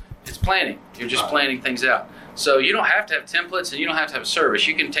 It's planning. You're just planning things out. So you don't have to have templates and you don't have to have a service.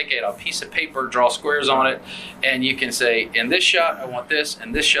 You can take a piece of paper, draw squares on it, and you can say, in this shot I want this,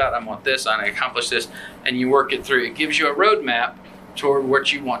 in this shot I want this, I accomplish this, and you work it through. It gives you a roadmap toward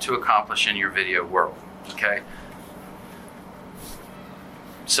what you want to accomplish in your video world. Okay.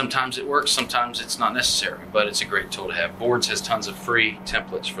 Sometimes it works, sometimes it's not necessary, but it's a great tool to have. Boards has tons of free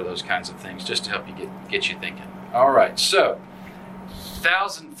templates for those kinds of things, just to help you get you thinking. All right, so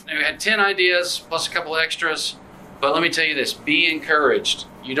we had 10 ideas plus a couple extras, but let me tell you this: be encouraged.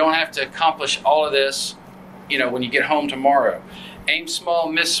 You don't have to accomplish all of this, when you get home tomorrow. Aim small,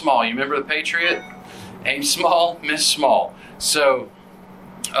 miss small. You remember the Patriot? Aim small, miss small. So,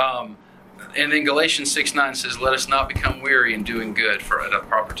 and then Galatians 6:9 says, "Let us not become weary in doing good, for at a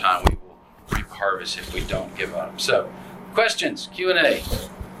proper time we will reap harvest if we don't give up." So, questions, Q&A,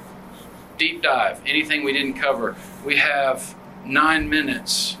 deep dive, anything we didn't cover. We have 9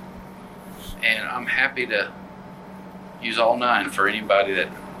 minutes, and I'm happy to use all 9 for anybody that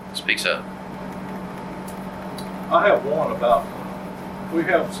speaks up. I have one about, we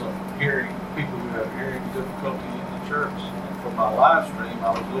have some people who have hearing difficulty in the church. And for my live stream,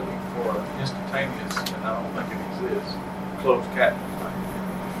 I was looking for an instantaneous, and I don't think it exists, closed caption thing.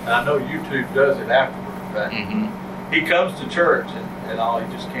 And I know YouTube does it afterwards, but he comes to church and all, he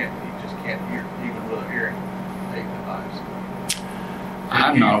just can't hear, even with a hearing aid device.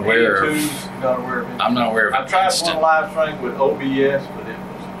 I'm not aware of it. I tried one live stream with OBS, but it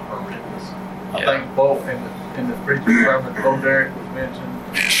was horrendous. I think both in the preacher sermon, Bo Derek was mentioned.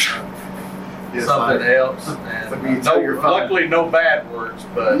 Something else. And luckily, no bad words,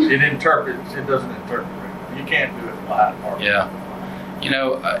 but it doesn't interpret. You can't do it live. Yeah.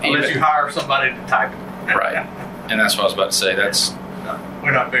 Unless you hire somebody to type it. Right. And that's what I was about to say.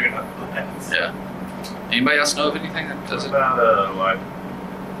 We're not big enough for that. Yeah. Anybody else know of anything that does it? About live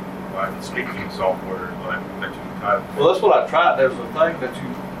speaking software that you can type? Well, that's what I tried. There's a thing that you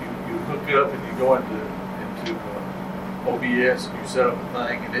hook it up and you go into OBS and you set up a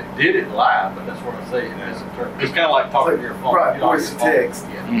thing, and it did it live, but that's what I say. It's kind of like talking to your phone. Right, voice to text.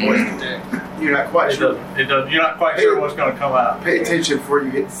 Yeah, voice to text. You're not quite sure. You're not quite sure what's going to come out. Pay attention before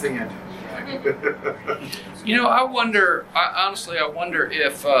you hit send. I wonder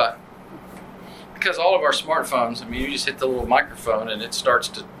if, because all of our smartphones, you just hit the little microphone and it starts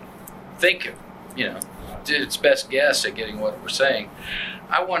to think, did its best guess at getting what we're saying.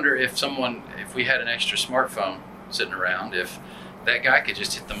 I wonder if we had an extra smartphone sitting around, if that guy could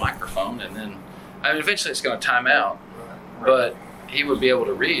just hit the microphone and then, eventually it's going to time out, but he would be able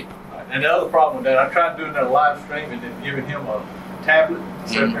to read. And the other problem with that, I tried doing that live stream and then giving him a tablet to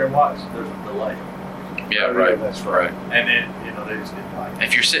sit there and watch. There's a delay. Yeah, right. That's right. And then, they just didn't like it.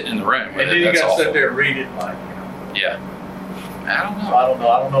 If you're sitting in the room, and then you got to sit there and read it Yeah. I don't know. So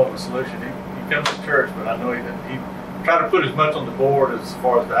I don't know the solution. He comes to church, but I know he tried to put as much on the board as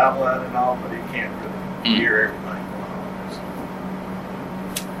far as the outline and all, but he can't really hear everything going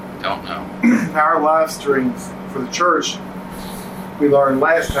on. Don't know. Our live streams for the church, we learned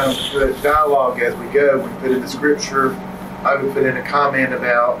last time to put dialogue as we go. We put in the scripture. I would put in a comment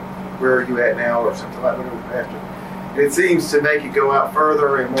about where are you at now or something like that. And it seems to make it go out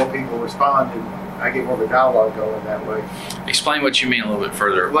further and more people respond, and I get more of a dialogue going that way. Explain what you mean a little bit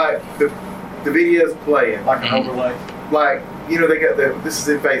further. Like the video's playing. Like an overlay? Like, they got this is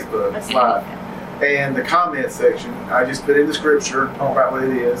in Facebook, it's live. And the comment section, I just put in the scripture, talk about what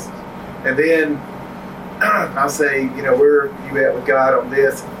it is. And then I'll say, where are you at with God on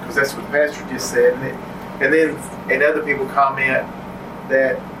this? Because that's what the pastor just said. And other people comment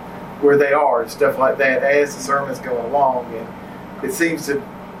that where they are and stuff like that as the sermon's going along. And it seems to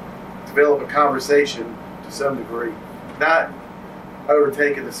develop a conversation to some degree. Not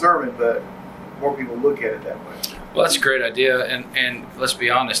overtaking the sermon, but more people look at it that way. Well, that's a great idea. And let's be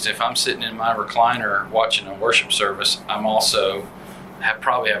honest, if I'm sitting in my recliner watching a worship service, I'm also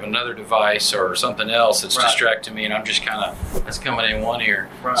probably have another device or something else that's distracting me, and I'm just that's coming in one ear.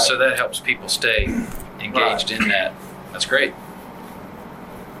 Right. So that helps people stay engaged in that. That's great.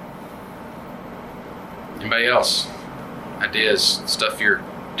 Anybody else? Ideas, stuff you're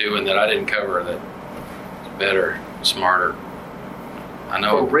doing that I didn't cover that better, smarter. I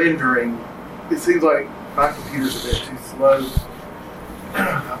know. For rendering, it seems like my computer's a bit too slow.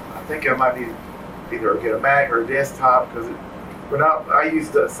 I think I might need either get a Mac or a desktop because I use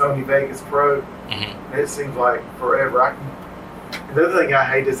the Sony Vegas Pro, and it seems like forever. Another thing I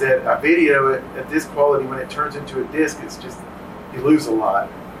hate is that I video it at this quality. When it turns into a disc, it's just, you lose a lot.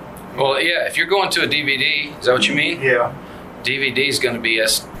 Well, yeah, if you're going to a DVD, is that what you mean? Yeah. DVD is going to be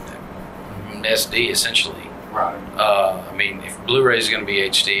SD essentially. Right. I mean, if Blu-ray is going to be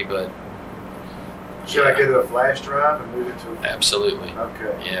HD, but should I go to a flash drive and move it to? Absolutely.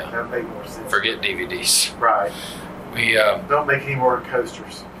 Okay. Yeah. That would make more sense. Forget DVDs. Right. We don't make any more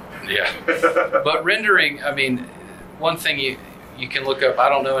coasters. Yeah. But rendering, I mean, one thing you can look up. I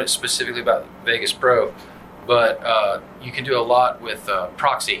don't know it specifically about Vegas Pro, but you can do a lot with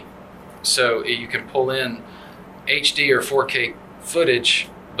proxy. So you can pull in HD or 4K footage,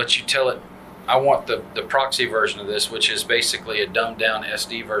 but you tell it, I want the proxy version of this, which is basically a dumbed down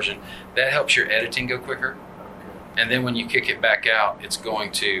SD version. That helps your editing go quicker. And then when you kick it back out, it's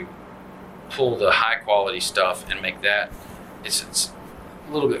going to pull the high quality stuff and make that, it's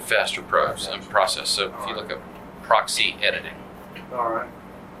a little bit faster process. So if you look up proxy editing. All right.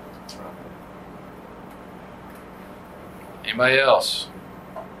 Anybody else?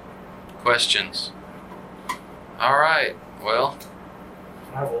 Questions? All right. Well,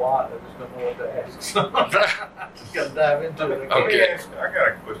 I have a lot. I just don't know what to ask. Just got to dive into it. Okay. I got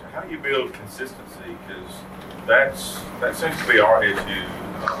a question. How do you build consistency? Because that seems to be our issue.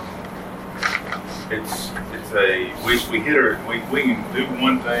 We hit her. We can do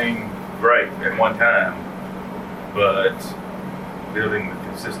one thing great at one time, but building the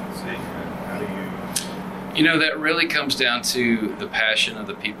consistency. How do you? You know, that really comes down to the passion of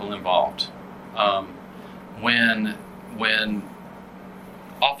the people involved. When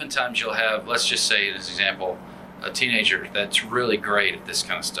oftentimes you'll have, let's just say as an example, a teenager that's really great at this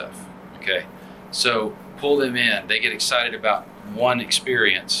kind of stuff. Okay, so pull them in. They get excited about one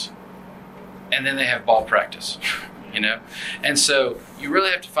experience, and then they have ball practice. You know, and so you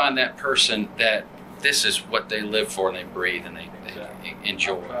really have to find that person that this is what they live for and they breathe and they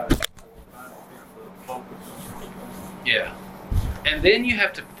enjoy. Yeah. And then you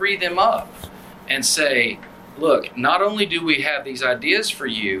have to free them up and say, look, not only do we have these ideas for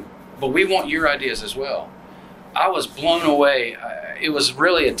you, but we want your ideas as well. I was blown away. It was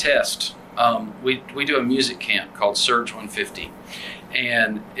really a test. We do a music camp called Surge 150.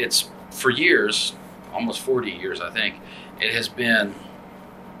 And it's for years, almost 40 years, I think, it has been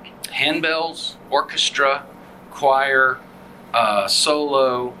handbells, orchestra, choir,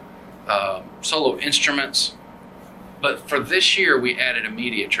 solo instruments. But for this year, we added a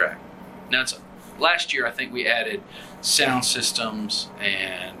media track. Now, last year, I think we added sound systems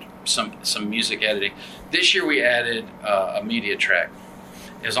and some music editing. This year, we added a media track.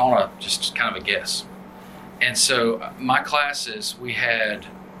 It was on just kind of a guess. And so my classes,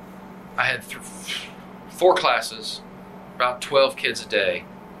 I had 4 classes, about 12 kids a day.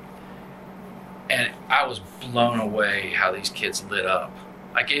 And I was blown away how these kids lit up.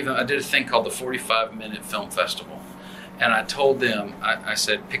 I did a thing called the 45-minute film festival. And I told them, I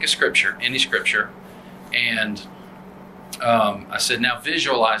said, pick a scripture, any scripture. And I said, now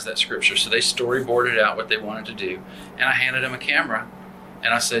visualize that scripture. So they storyboarded out what they wanted to do. And I handed them a camera.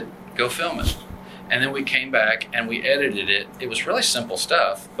 And I said, go film it. And then we came back and we edited it. It was really simple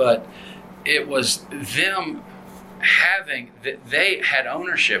stuff, but it was them they had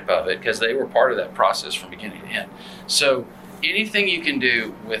ownership of it because they were part of that process from beginning to end. So anything you can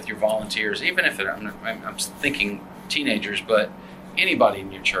do with your volunteers, even if I'm thinking teenagers, but anybody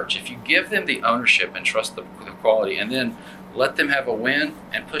in your church, if you give them the ownership and trust the quality and then let them have a win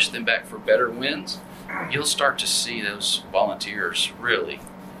and push them back for better wins, you'll start to see those volunteers really,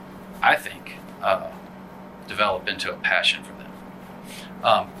 I think, develop into a passion for them.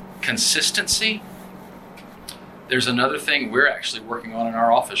 Consistency. There's another thing we're actually working on in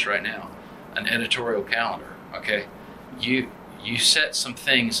our office right now, an editorial calendar, okay? You set some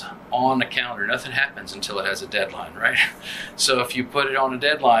things on a calendar. Nothing happens until it has a deadline, right? So if you put it on a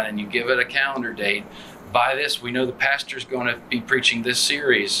deadline and you give it a calendar date, by this, we know the pastor's going to be preaching this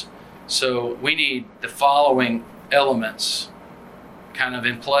series. So we need the following elements kind of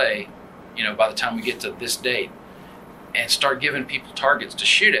in play, by the time we get to this date, and start giving people targets to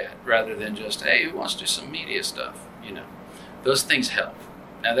shoot at rather than just, hey, who wants to do some media stuff? Those things help.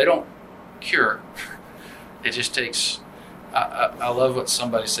 Now, they don't cure. It just takes, I love what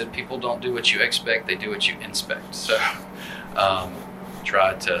somebody said, people don't do what you expect, they do what you inspect. So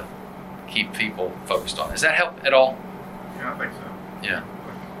try to keep people focused on it. Does that help at all? Yeah, I think so. Yeah.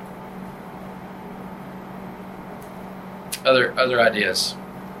 Other ideas?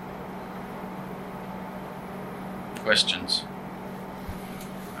 Questions?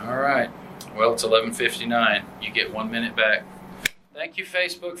 All right. Well, it's 11:59. You get 1 minute back. Thank you,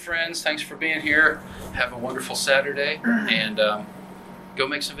 Facebook friends. Thanks for being here. Have a wonderful Saturday, and go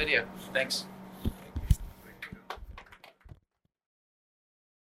make some video. Thanks.